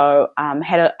C-section. So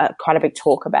had quite a big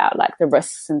talk about like the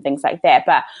risks and things like that.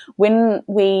 But when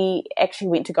we actually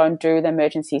went to go and do the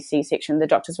emergency C-section, the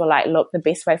doctors were like, look, the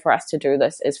best way for us to do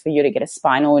this is for you to get a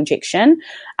spinal injection,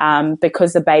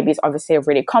 because the baby is obviously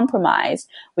already compromised.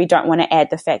 We don't want to add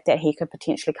the fact that he could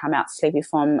potentially come out sleepy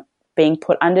from being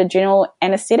put under general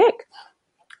anesthetic.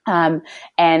 But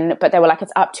they were like,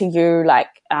 it's up to you. Like,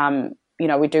 you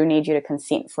know, we do need you to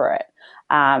consent for it.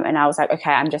 And I was like,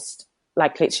 okay, I'm just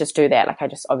like, let's just do that. Like, I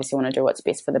just obviously want to do what's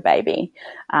best for the baby.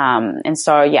 And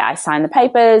so, I signed the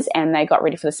papers and they got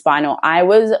ready for the spinal. I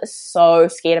was so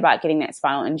scared about getting that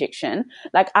spinal injection.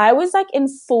 Like, I was like in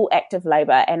full active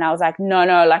labor, and I was like, no,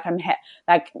 like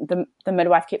like the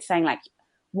midwife kept saying like,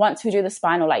 once we do the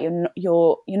spinal, like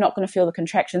you're not going to feel the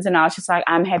contractions. And I was just like,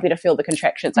 I'm happy to feel the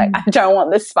contractions. Like, I don't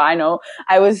want the spinal.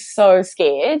 I was so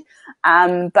scared.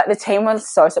 But the team was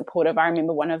so supportive. I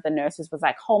remember one of the nurses was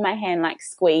like, hold my hand, like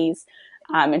squeeze.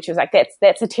 And she was like,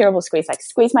 that's a terrible squeeze, like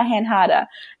squeeze my hand harder.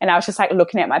 And I was just like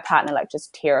looking at my partner, like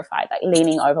just terrified, like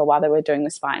leaning over while they were doing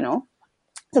the spinal.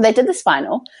 So they did the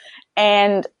spinal,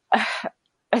 and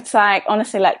it's like,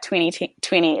 honestly, like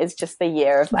 2020 is just the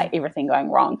year of like everything going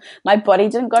wrong. My body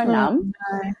didn't go numb.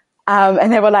 No.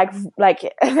 And they were like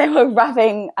they were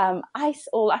rubbing ice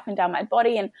all up and down my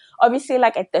body. And obviously,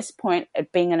 like at this point,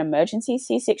 it being an emergency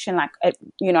C-section, like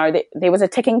there was a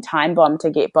ticking time bomb to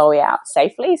get Bowie out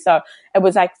safely. So it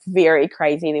was like very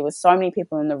crazy. There was so many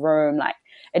people in the room. Like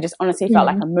it just honestly felt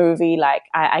like a movie. Like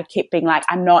I kept being like,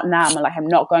 I'm not numb, or like I'm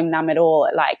not going numb at all.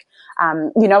 Like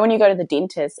when you go to the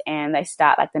dentist and they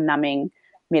start like the numbing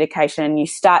medication, you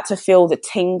start to feel the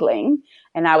tingling.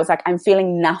 And I was like, I'm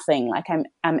feeling nothing. Like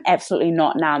I'm absolutely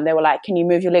not numb. They were like, can you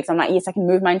move your legs? I'm like, yes, I can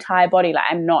move my entire body. Like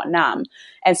I'm not numb.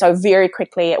 And so very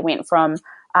quickly it went from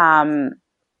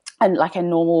like a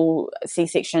normal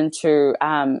C-section to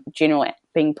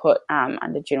being put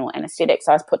under general anesthetic.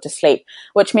 So I was put to sleep,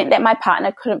 which meant that my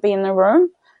partner couldn't be in the room.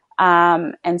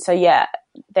 And so that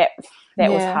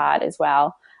was hard as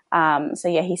well.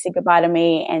 He said goodbye to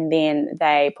me, and then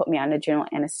they put me under general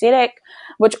anesthetic,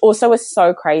 which also was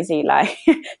so crazy. Like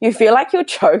you feel like you're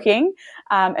choking,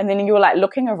 and then you're like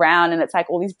looking around, and it's like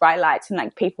all these bright lights and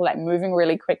like people like moving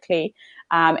really quickly.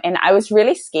 And I was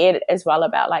really scared as well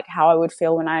about like how I would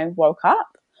feel when I woke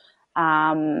up.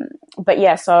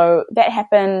 So that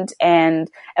happened,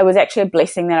 and it was actually a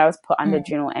blessing that I was put under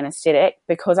general anesthetic,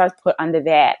 because I was put under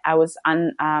that. I was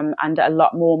under a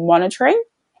lot more monitoring.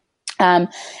 And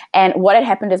what had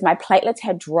happened is my platelets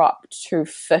had dropped to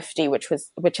 50, which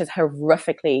is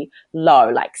horrifically low.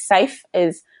 Like safe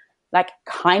is like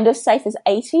kind of safe is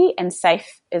 80, and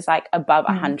safe is like above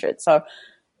 100. So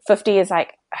 50 is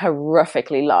like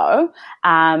horrifically low.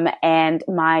 And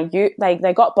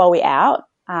they got Bowie out.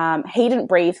 He didn't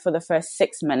breathe for the first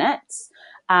 6 minutes.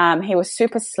 He was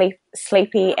super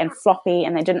sleepy and floppy,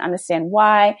 and they didn't understand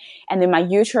why. And then my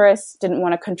uterus didn't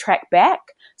want to contract back.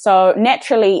 So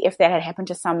naturally, if that had happened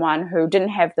to someone who didn't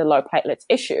have the low platelets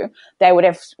issue, they would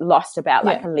have lost about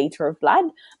like a liter of blood.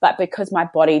 But because my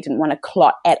body didn't want to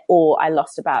clot at all, I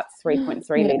lost about 3.3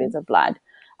 liters of blood.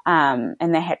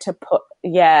 And they had to put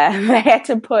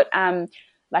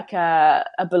like a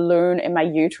balloon in my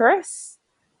uterus.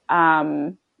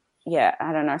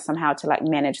 I don't know, somehow to like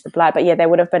manage the blood. But they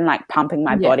would have been like pumping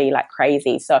my body like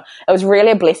crazy. So it was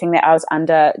really a blessing that I was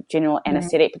under general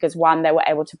anesthetic, because one, they were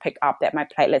able to pick up that my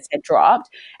platelets had dropped.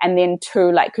 And then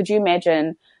two, like, could you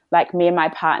imagine like me and my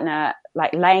partner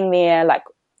like laying there, like,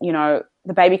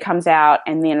 the baby comes out,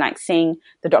 and then like seeing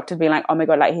the doctors be like, oh my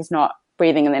God, like he's not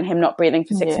breathing, and then him not breathing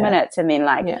for 6 minutes. And then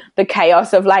like the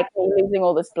chaos of like me losing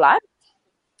all this blood.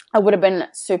 It would have been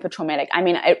super traumatic. I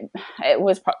mean, it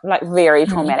was like very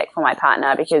traumatic for my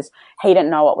partner, because he didn't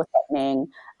know what was happening.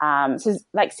 So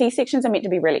like C-sections are meant to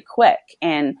be really quick,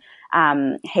 and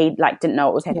he like didn't know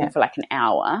what was happening for like an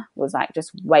hour. Was like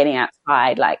just waiting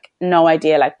outside, like no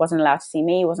idea, like wasn't allowed to see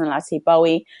me, wasn't allowed to see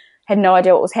Bowie, had no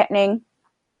idea what was happening.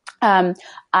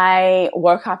 I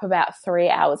woke up about 3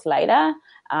 hours later.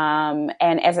 And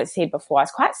as I said before, I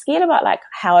was quite scared about like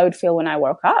how I would feel when I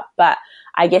woke up, but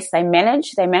I guess they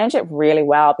managed it really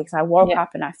well, because I woke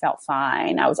up and I felt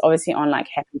fine. I was obviously on like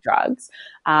happy drugs.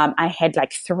 I had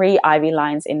like 3 IV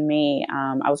lines in me.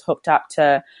 I was hooked up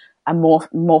to a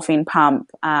morphine pump.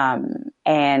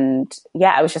 And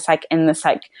I was just like in this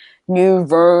like new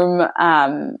room,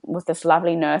 with this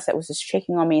lovely nurse that was just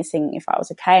checking on me, seeing if I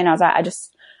was okay. And I was like, I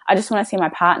just want to see my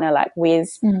partner. Like,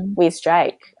 where's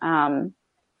Jake?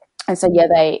 And so,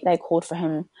 they called for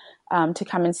him to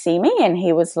come and see me. And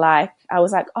he was like, I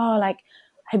was like, oh, like,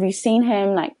 have you seen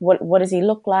him? Like, what does he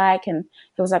look like? And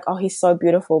he was like, oh, he's so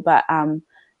beautiful, but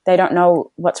they don't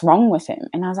know what's wrong with him.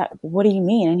 And I was like, what do you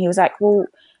mean? And he was like, well,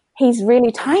 he's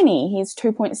really tiny. He's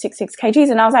 2.66 kgs.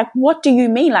 And I was like, what do you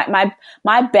mean? Like,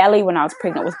 my belly when I was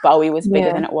pregnant with Bowie was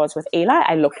bigger than it was with Eli.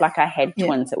 I looked like I had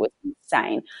twins. It was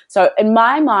insane. So in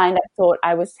my mind, I thought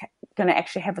I was going to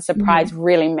actually have a surprise,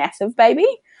 really massive baby.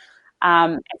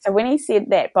 So when he said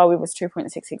that Bowie was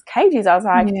 2.66 kgs, I was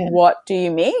like, what do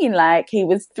you mean? Like, he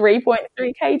was 3.3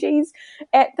 kgs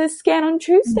at the scan on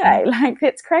Tuesday. Like,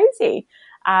 that's crazy.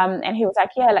 And he was like,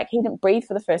 like he didn't breathe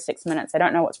for the first 6 minutes. I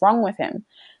don't know what's wrong with him.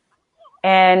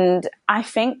 And I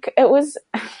think it was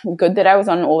good that I was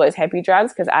on all those happy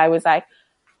drugs, because I was like,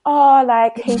 oh,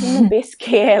 like he's in the best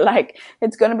care. Like,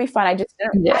 it's going to be fun. I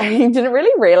didn't really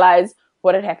realize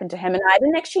what had happened to him. And I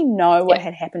didn't actually know what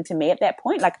had happened to me at that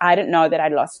point. Like, I didn't know that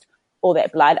I'd lost all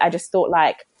that blood. I just thought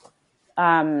like,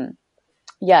 I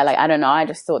don't know. I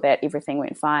just thought that everything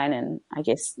went fine. And I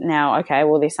guess now, okay,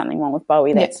 well, there's something wrong with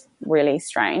Bowie. That's really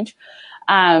strange.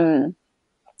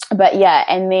 But yeah,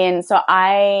 and then so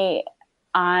I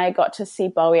got to see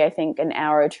Bowie, I think, an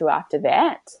hour or two after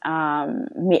that.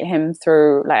 Met him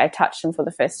through, like, I touched him for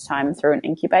the first time through an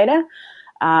incubator.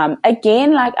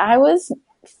 Again, like, I was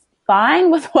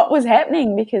fine with what was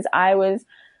happening because I was,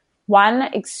 one,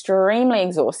 extremely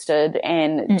exhausted,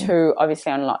 and two,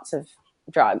 obviously on lots of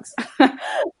drugs.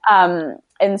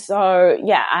 And so,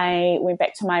 yeah, I went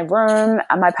back to my room.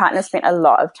 My partner spent a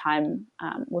lot of time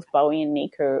with Bowie and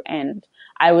Niku, and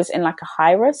I was in like a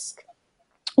high risk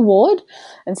ward,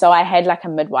 and so I had like a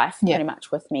midwife pretty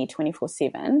much with me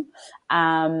 24/7.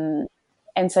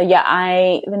 And so yeah,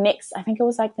 I think it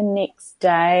was like the next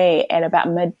day at about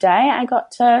midday, I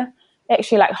got to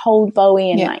actually like hold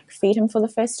Bowie and like feed him for the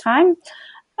first time.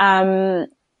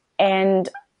 And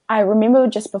I remember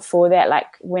just before that,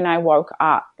 like when I woke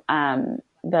up,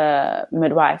 the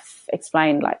midwife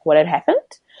explained like what had happened,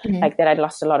 like that I'd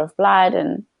lost a lot of blood,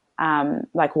 and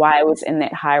like why I was in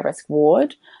that high risk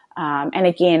ward. And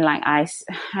again, like I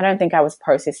don't think I was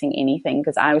processing anything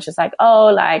because I was just like, oh,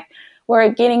 like we're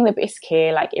getting the best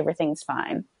care, like everything's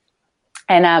fine.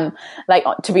 And like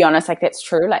to be honest, like that's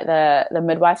true. Like the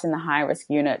midwives in the high risk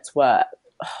units were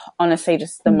honestly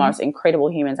just the most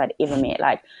incredible humans I'd ever met.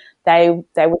 Like they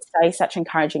would say such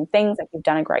encouraging things, like you've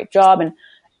done a great job, and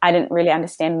I didn't really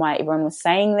understand why everyone was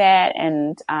saying that.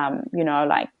 And you know,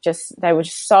 like just they were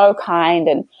just so kind,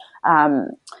 and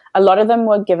a lot of them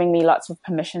were giving me lots of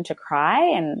permission to cry,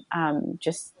 and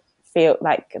just feel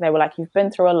like they were like, you've been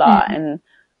through a lot, and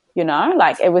you know,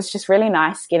 like it was just really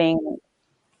nice getting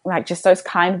like just those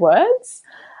kind words.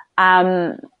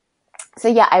 So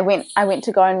yeah, I went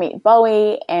to go and meet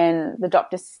Bowie, and the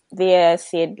doctor there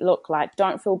said, look, like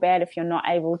don't feel bad if you're not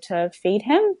able to feed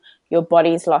him. Your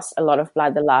body's lost a lot of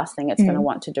blood. The last thing it's going to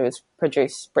want to do is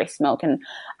produce breast milk. And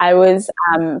I was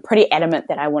pretty adamant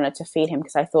that I wanted to feed him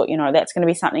because I thought, you know, that's going to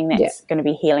be something that's going to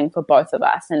be healing for both of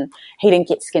us. And he didn't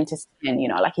get skin to skin, you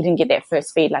know, like he didn't get that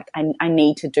first feed. Like I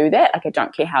need to do that. Like I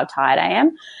don't care how tired I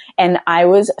am. And I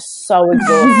was so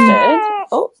exhausted.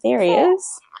 Oh, there he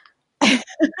is.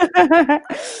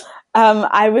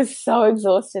 I was so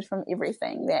exhausted from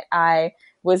everything that I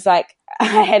was like,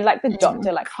 I had like the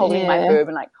doctor like holding my boob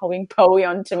and like holding Bowie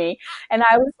onto me, and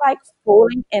I was like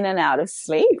falling in and out of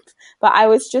sleep. But I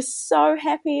was just so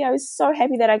happy. I was so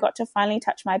happy that I got to finally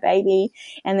touch my baby,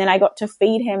 and then I got to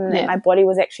feed him, and that my body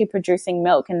was actually producing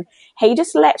milk, and he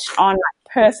just latched on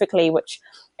like perfectly, which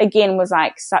again was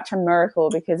like such a miracle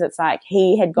because it's like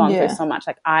he had gone through so much,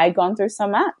 like I had gone through so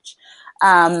much.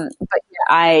 But yeah,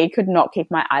 I could not keep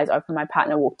my eyes open. My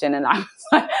partner walked in and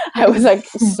I was like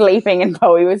sleeping and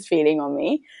Bowie was feeding on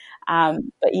me.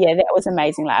 But yeah, that was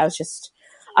amazing. Like I was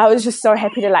just so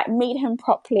happy to like meet him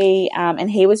properly.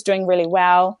 And he was doing really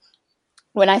well.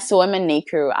 When I saw him in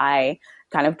Niku, I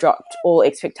kind of dropped all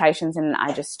expectations, and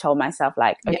I just told myself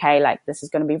like, okay, like this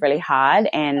is going to be really hard.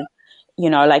 And, you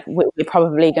know, like we're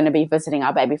probably going to be visiting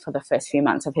our baby for the first few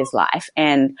months of his life.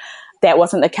 And that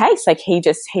wasn't the case. Like he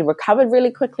recovered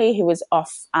really quickly. He was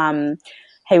off,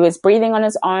 he was breathing on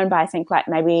his own by I think like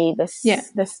maybe the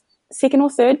second or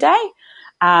third day.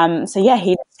 So yeah,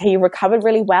 he recovered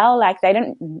really well. Like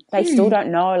they still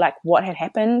don't know like what had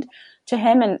happened to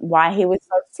him and why he was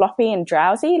so floppy and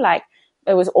drowsy. Like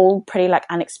it was all pretty like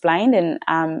unexplained. And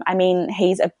I mean,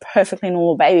 he's a perfectly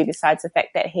normal baby besides the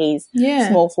fact that he's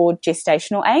small for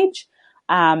gestational age.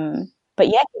 But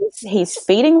yeah, he's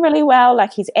feeding really well.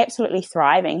 Like he's absolutely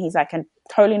thriving. He's like a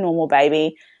totally normal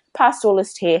baby, passed all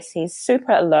his tests. He's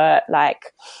super alert. Like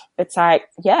it's like,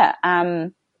 yeah.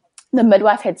 The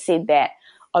midwife had said that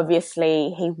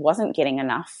obviously he wasn't getting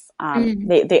enough.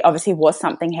 There obviously was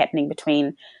something happening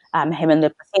between him and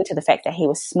the placenta, the fact that he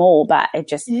was small, but it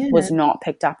just was not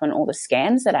picked up on all the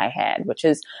scans that I had, which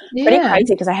is pretty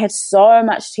crazy because I had so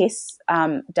much tests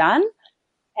done.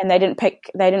 And they didn't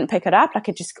pick it up. Like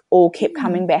it just all kept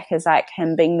coming back as like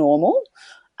him being normal.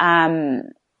 So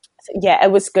yeah,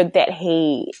 it was good that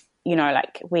he, you know,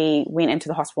 like we went into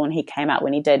the hospital and he came out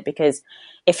when he did, because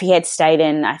if he had stayed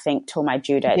in, I think till my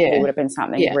due date, there would have been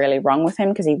something really wrong with him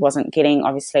because he wasn't getting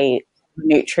obviously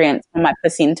nutrients from my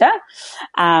placenta.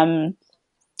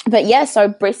 But yeah, so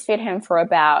breastfed him for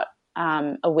about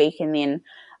a week, and then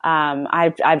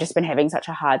I've just been having such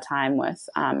a hard time with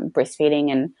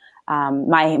breastfeeding, and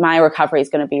my recovery is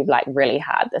going to be like really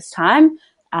hard this time.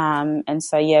 And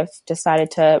so yeah, I've decided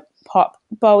to pop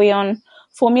Bowie on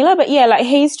formula. But yeah, like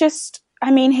he's just,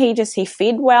 I mean, he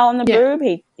fed well on the boob.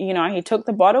 He, you know, he took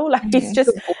the bottle. Like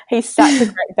he's such a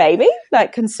great baby,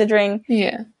 like considering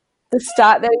the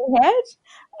start that he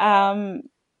had.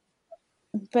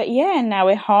 But yeah, now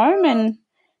we're home and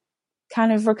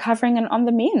kind of recovering and on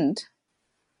the mend.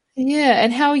 Yeah,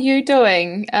 and how are you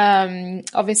doing?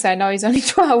 Obviously, I know he's only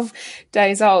 12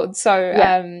 days old, so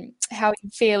how are you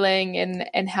feeling,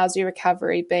 and how's your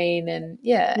recovery been, and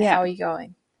Yeah. how are you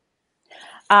going?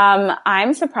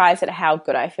 I'm surprised at how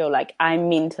good I feel. Like, I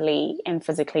mentally and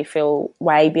physically feel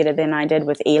way better than I did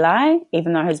with Eli,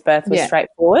 even though his birth was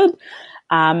straightforward.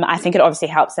 I think it obviously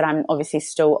helps that I'm obviously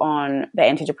still on the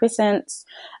antidepressants.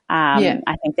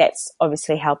 I think that's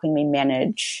obviously helping me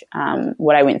manage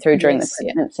what I went through during the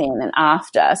pregnancy and then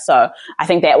after. So I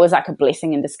think that was like a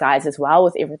blessing in disguise as well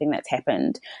with everything that's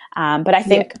happened. But I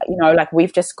think, you know, like,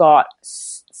 we've just got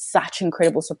such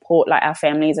incredible support. Like, our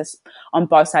families on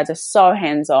both sides are so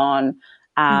hands-on.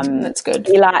 That's good.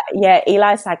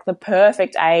 Eli's like the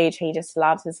perfect age. He just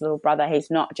loves his little brother. He's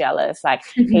not jealous. Like,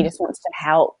 he just wants to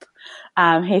help.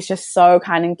 He's just so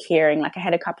kind and caring. Like, I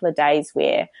had a couple of days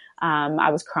where I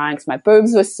was crying because my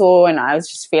boobs were sore and I was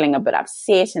just feeling a bit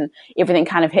upset, and everything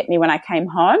kind of hit me when I came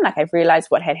home. Like, I realized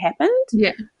what had happened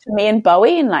to me and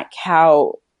Bowie, and like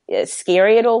how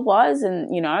scary it all was,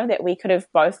 and, you know, that we could have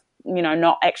both, you know,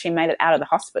 not actually made it out of the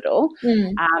hospital.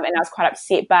 And I was quite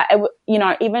upset. But you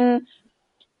know, even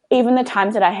the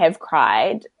times that I have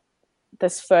cried,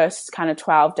 this first kind of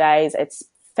 12 days, it's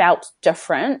felt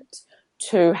different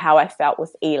to how I felt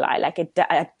with Eli. Like,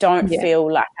 I don't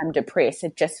feel like I'm depressed.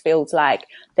 It just feels like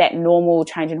that normal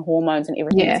change in hormones and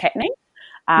everything is happening.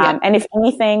 And if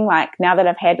anything, like, now that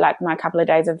I've had like my couple of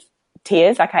days of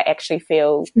tears, like, I actually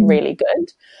feel really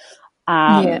good.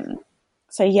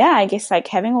 So I guess like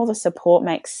having all the support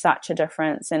makes such a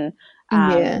difference. And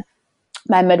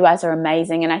my midwives are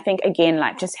amazing. And I think, again,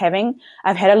 like, just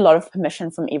I've had a lot of permission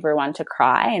from everyone to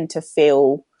cry and to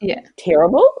feel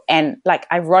terrible. And like,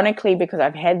 ironically, because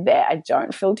I've had that, I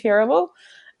don't feel terrible.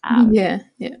 So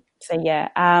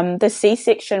the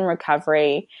C-section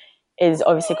recovery is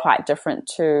obviously quite different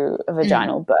to a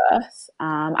vaginal birth.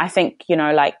 I think, you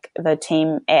know, like, the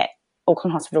team at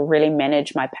Auckland Hospital really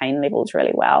managed my pain levels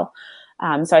really well.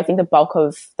 So I think the bulk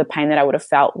of the pain that I would have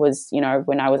felt was, you know,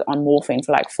 when I was on morphine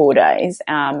for like 4 days,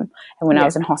 and when I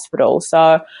was in hospital.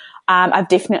 So I've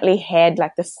definitely had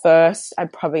like the first,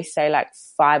 I'd probably say like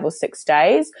 5 or 6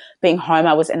 days being home,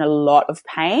 I was in a lot of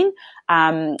pain.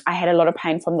 I had a lot of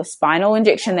pain from the spinal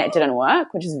injection that didn't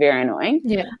work, which is very annoying.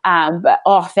 But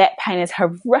that pain is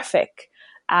horrific.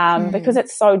 Because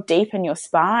it's so deep in your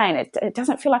spine. It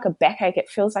doesn't feel like a backache. It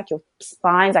feels like your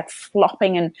spine's like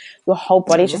flopping and your whole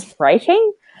body's just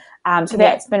breaking. So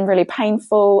that's been really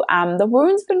painful. The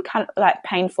wound's been kind of like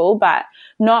painful, but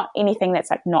not anything that's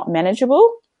like not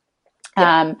manageable.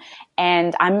 And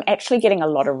I'm actually getting a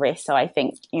lot of rest. So I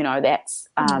think, you know, that's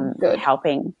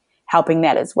helping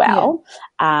that as well.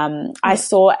 I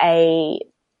saw a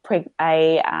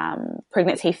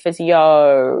pregnancy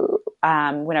physio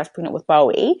when I was pregnant with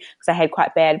Bowie, because I had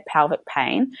quite bad pelvic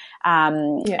pain,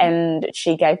 and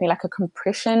she gave me like a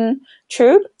compression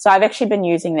tube. So I've actually been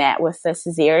using that with the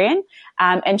cesarean,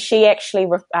 and she actually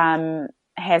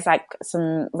has like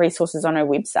some resources on her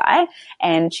website,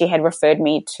 and she had referred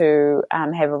me to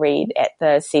have a read at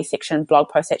the C-section blog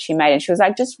post that she made, and she was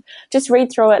like, just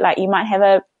read through it, like, you might have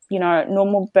a, you know,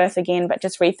 normal birth again, but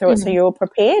just read through it so you're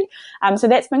prepared. So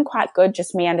that's been quite good,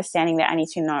 just me understanding that I need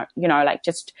to know, you know, like,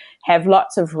 just have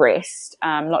lots of rest,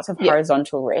 lots of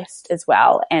horizontal rest as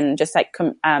well, and just like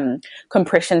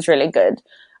compression's really good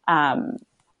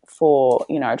for,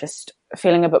 you know, just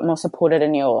feeling a bit more supported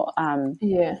in your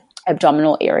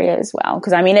abdominal area as well.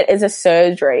 Because, I mean, it is a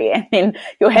surgery, and then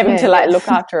you're having to like look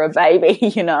after a baby,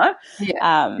 you know.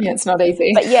 It's not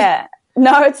easy. But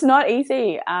no, it's not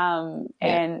easy. And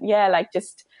like,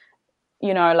 just,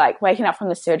 you know, like waking up from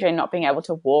the surgery and not being able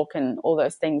to walk and all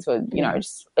those things were, you know,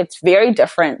 just, it's very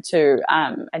different to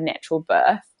a natural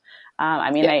birth. I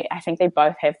mean, I think they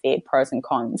both have their pros and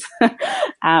cons. But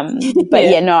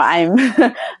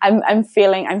I'm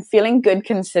feeling good,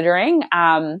 considering.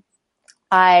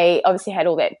 I obviously had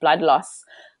all that blood loss.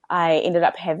 I ended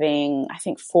up having, I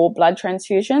think, 4 blood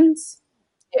transfusions.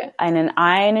 And an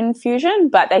iron infusion,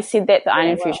 but they said that the iron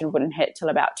infusion wouldn't hit till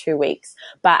about 2 weeks.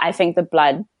 But I think the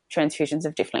blood transfusions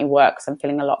have definitely worked, so I'm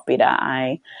feeling a lot better.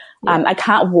 I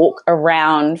can't walk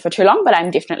around for too long, but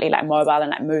I'm definitely like mobile and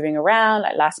like moving around.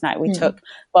 Like last night we took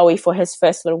Bowie for his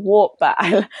first little walk, but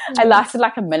I lasted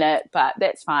like a minute, but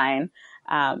that's fine.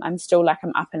 I'm still like,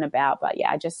 I'm up and about, but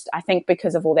I think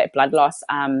because of all that blood loss,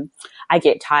 I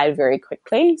get tired very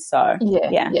quickly. So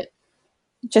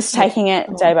just taking it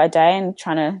day by day and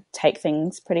trying to take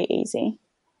things pretty easy.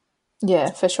 Yeah,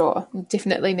 for sure. You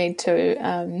definitely need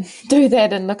to do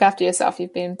that and look after yourself.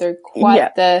 You've been through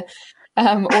quite the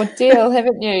ordeal,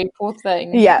 haven't you? Poor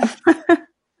thing. Yeah.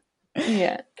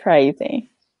 Yeah.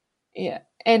 Crazy. Yeah.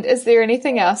 And is there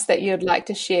anything else that you'd like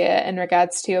to share in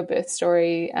regards to your birth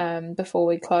story before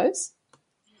we close?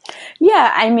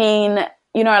 Yeah, I mean,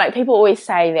 you know, like people always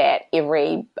say that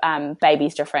every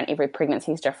baby's different, every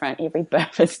pregnancy is different, every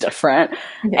birth is different.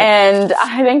 Yeah. And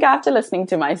I think after listening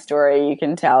to my story, you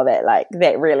can tell that like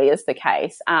that really is the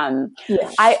case.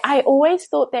 I always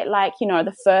thought that like, you know,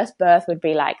 the first birth would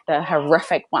be like the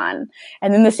horrific one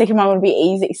and then the second one would be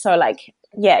easy. So like,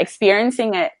 yeah,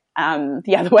 experiencing it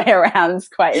the other way around is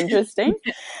quite interesting.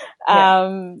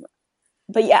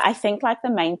 But yeah, I think like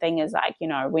the main thing is like, you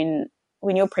know,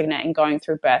 when you're pregnant and going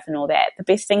through birth and all that, the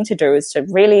best thing to do is to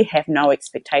really have no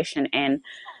expectation and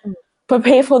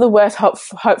prepare for the worst, hope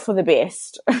for the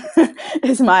best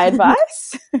is my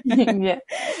advice.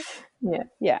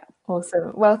 Yeah.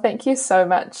 Awesome. Well, thank you so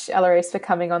much, Alarice, for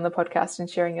coming on the podcast and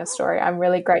sharing your story. I'm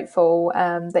really grateful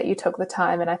that you took the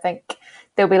time, and I think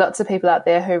there'll be lots of people out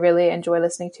there who really enjoy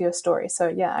listening to your story. So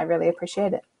yeah, I really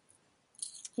appreciate it.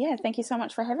 Yeah, thank you so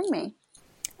much for having me.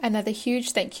 Another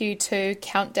huge thank you to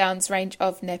Countdown's range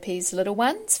of nappies Little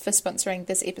Ones for sponsoring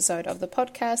this episode of the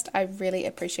podcast. I really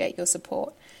appreciate your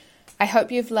support. I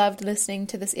hope you've loved listening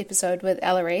to this episode with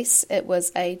Alarice. It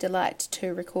was a delight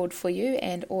to record for you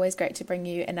and always great to bring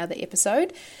you another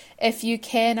episode. If you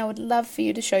can, I would love for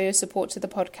you to show your support to the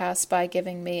podcast by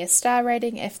giving me a star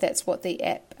rating if that's what the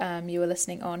app you are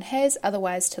listening on has.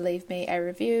 Otherwise, to leave me a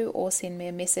review or send me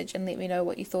a message and let me know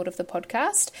what you thought of the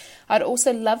podcast. I'd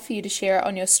also love for you to share it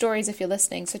on your stories if you're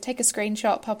listening. So take a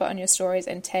screenshot, pop it on your stories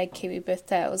and tag Kiwi Birth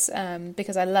Tales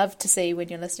because I love to see when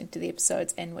you're listening to the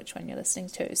episodes and which one you're listening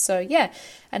to. So yeah,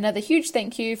 another huge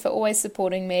thank you for always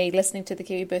supporting me, listening to the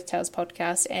Kiwi Birth Tales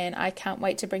podcast, and I can't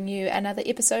wait to bring you another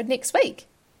episode next week.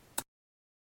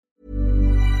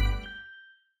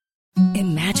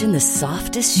 Imagine the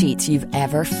softest sheets you've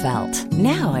ever felt.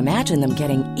 Now imagine them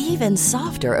getting even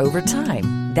softer over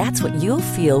time. That's what you'll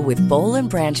feel with Bowl &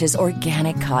 Branch's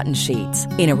organic cotton sheets.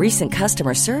 In a recent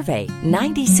customer survey,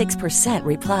 96%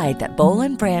 replied that Bowl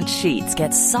 & Branch sheets get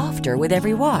softer with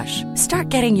every wash. Start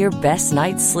getting your best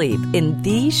night's sleep in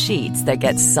these sheets that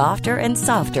get softer and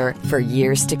softer for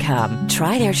years to come.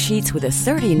 Try their sheets with a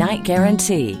 30-night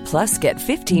guarantee. Plus, get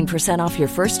 15% off your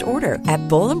first order at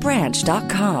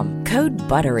bowlandbranch.com. Code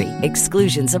BUTTERY.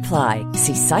 Exclusions apply.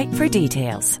 See site for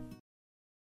details.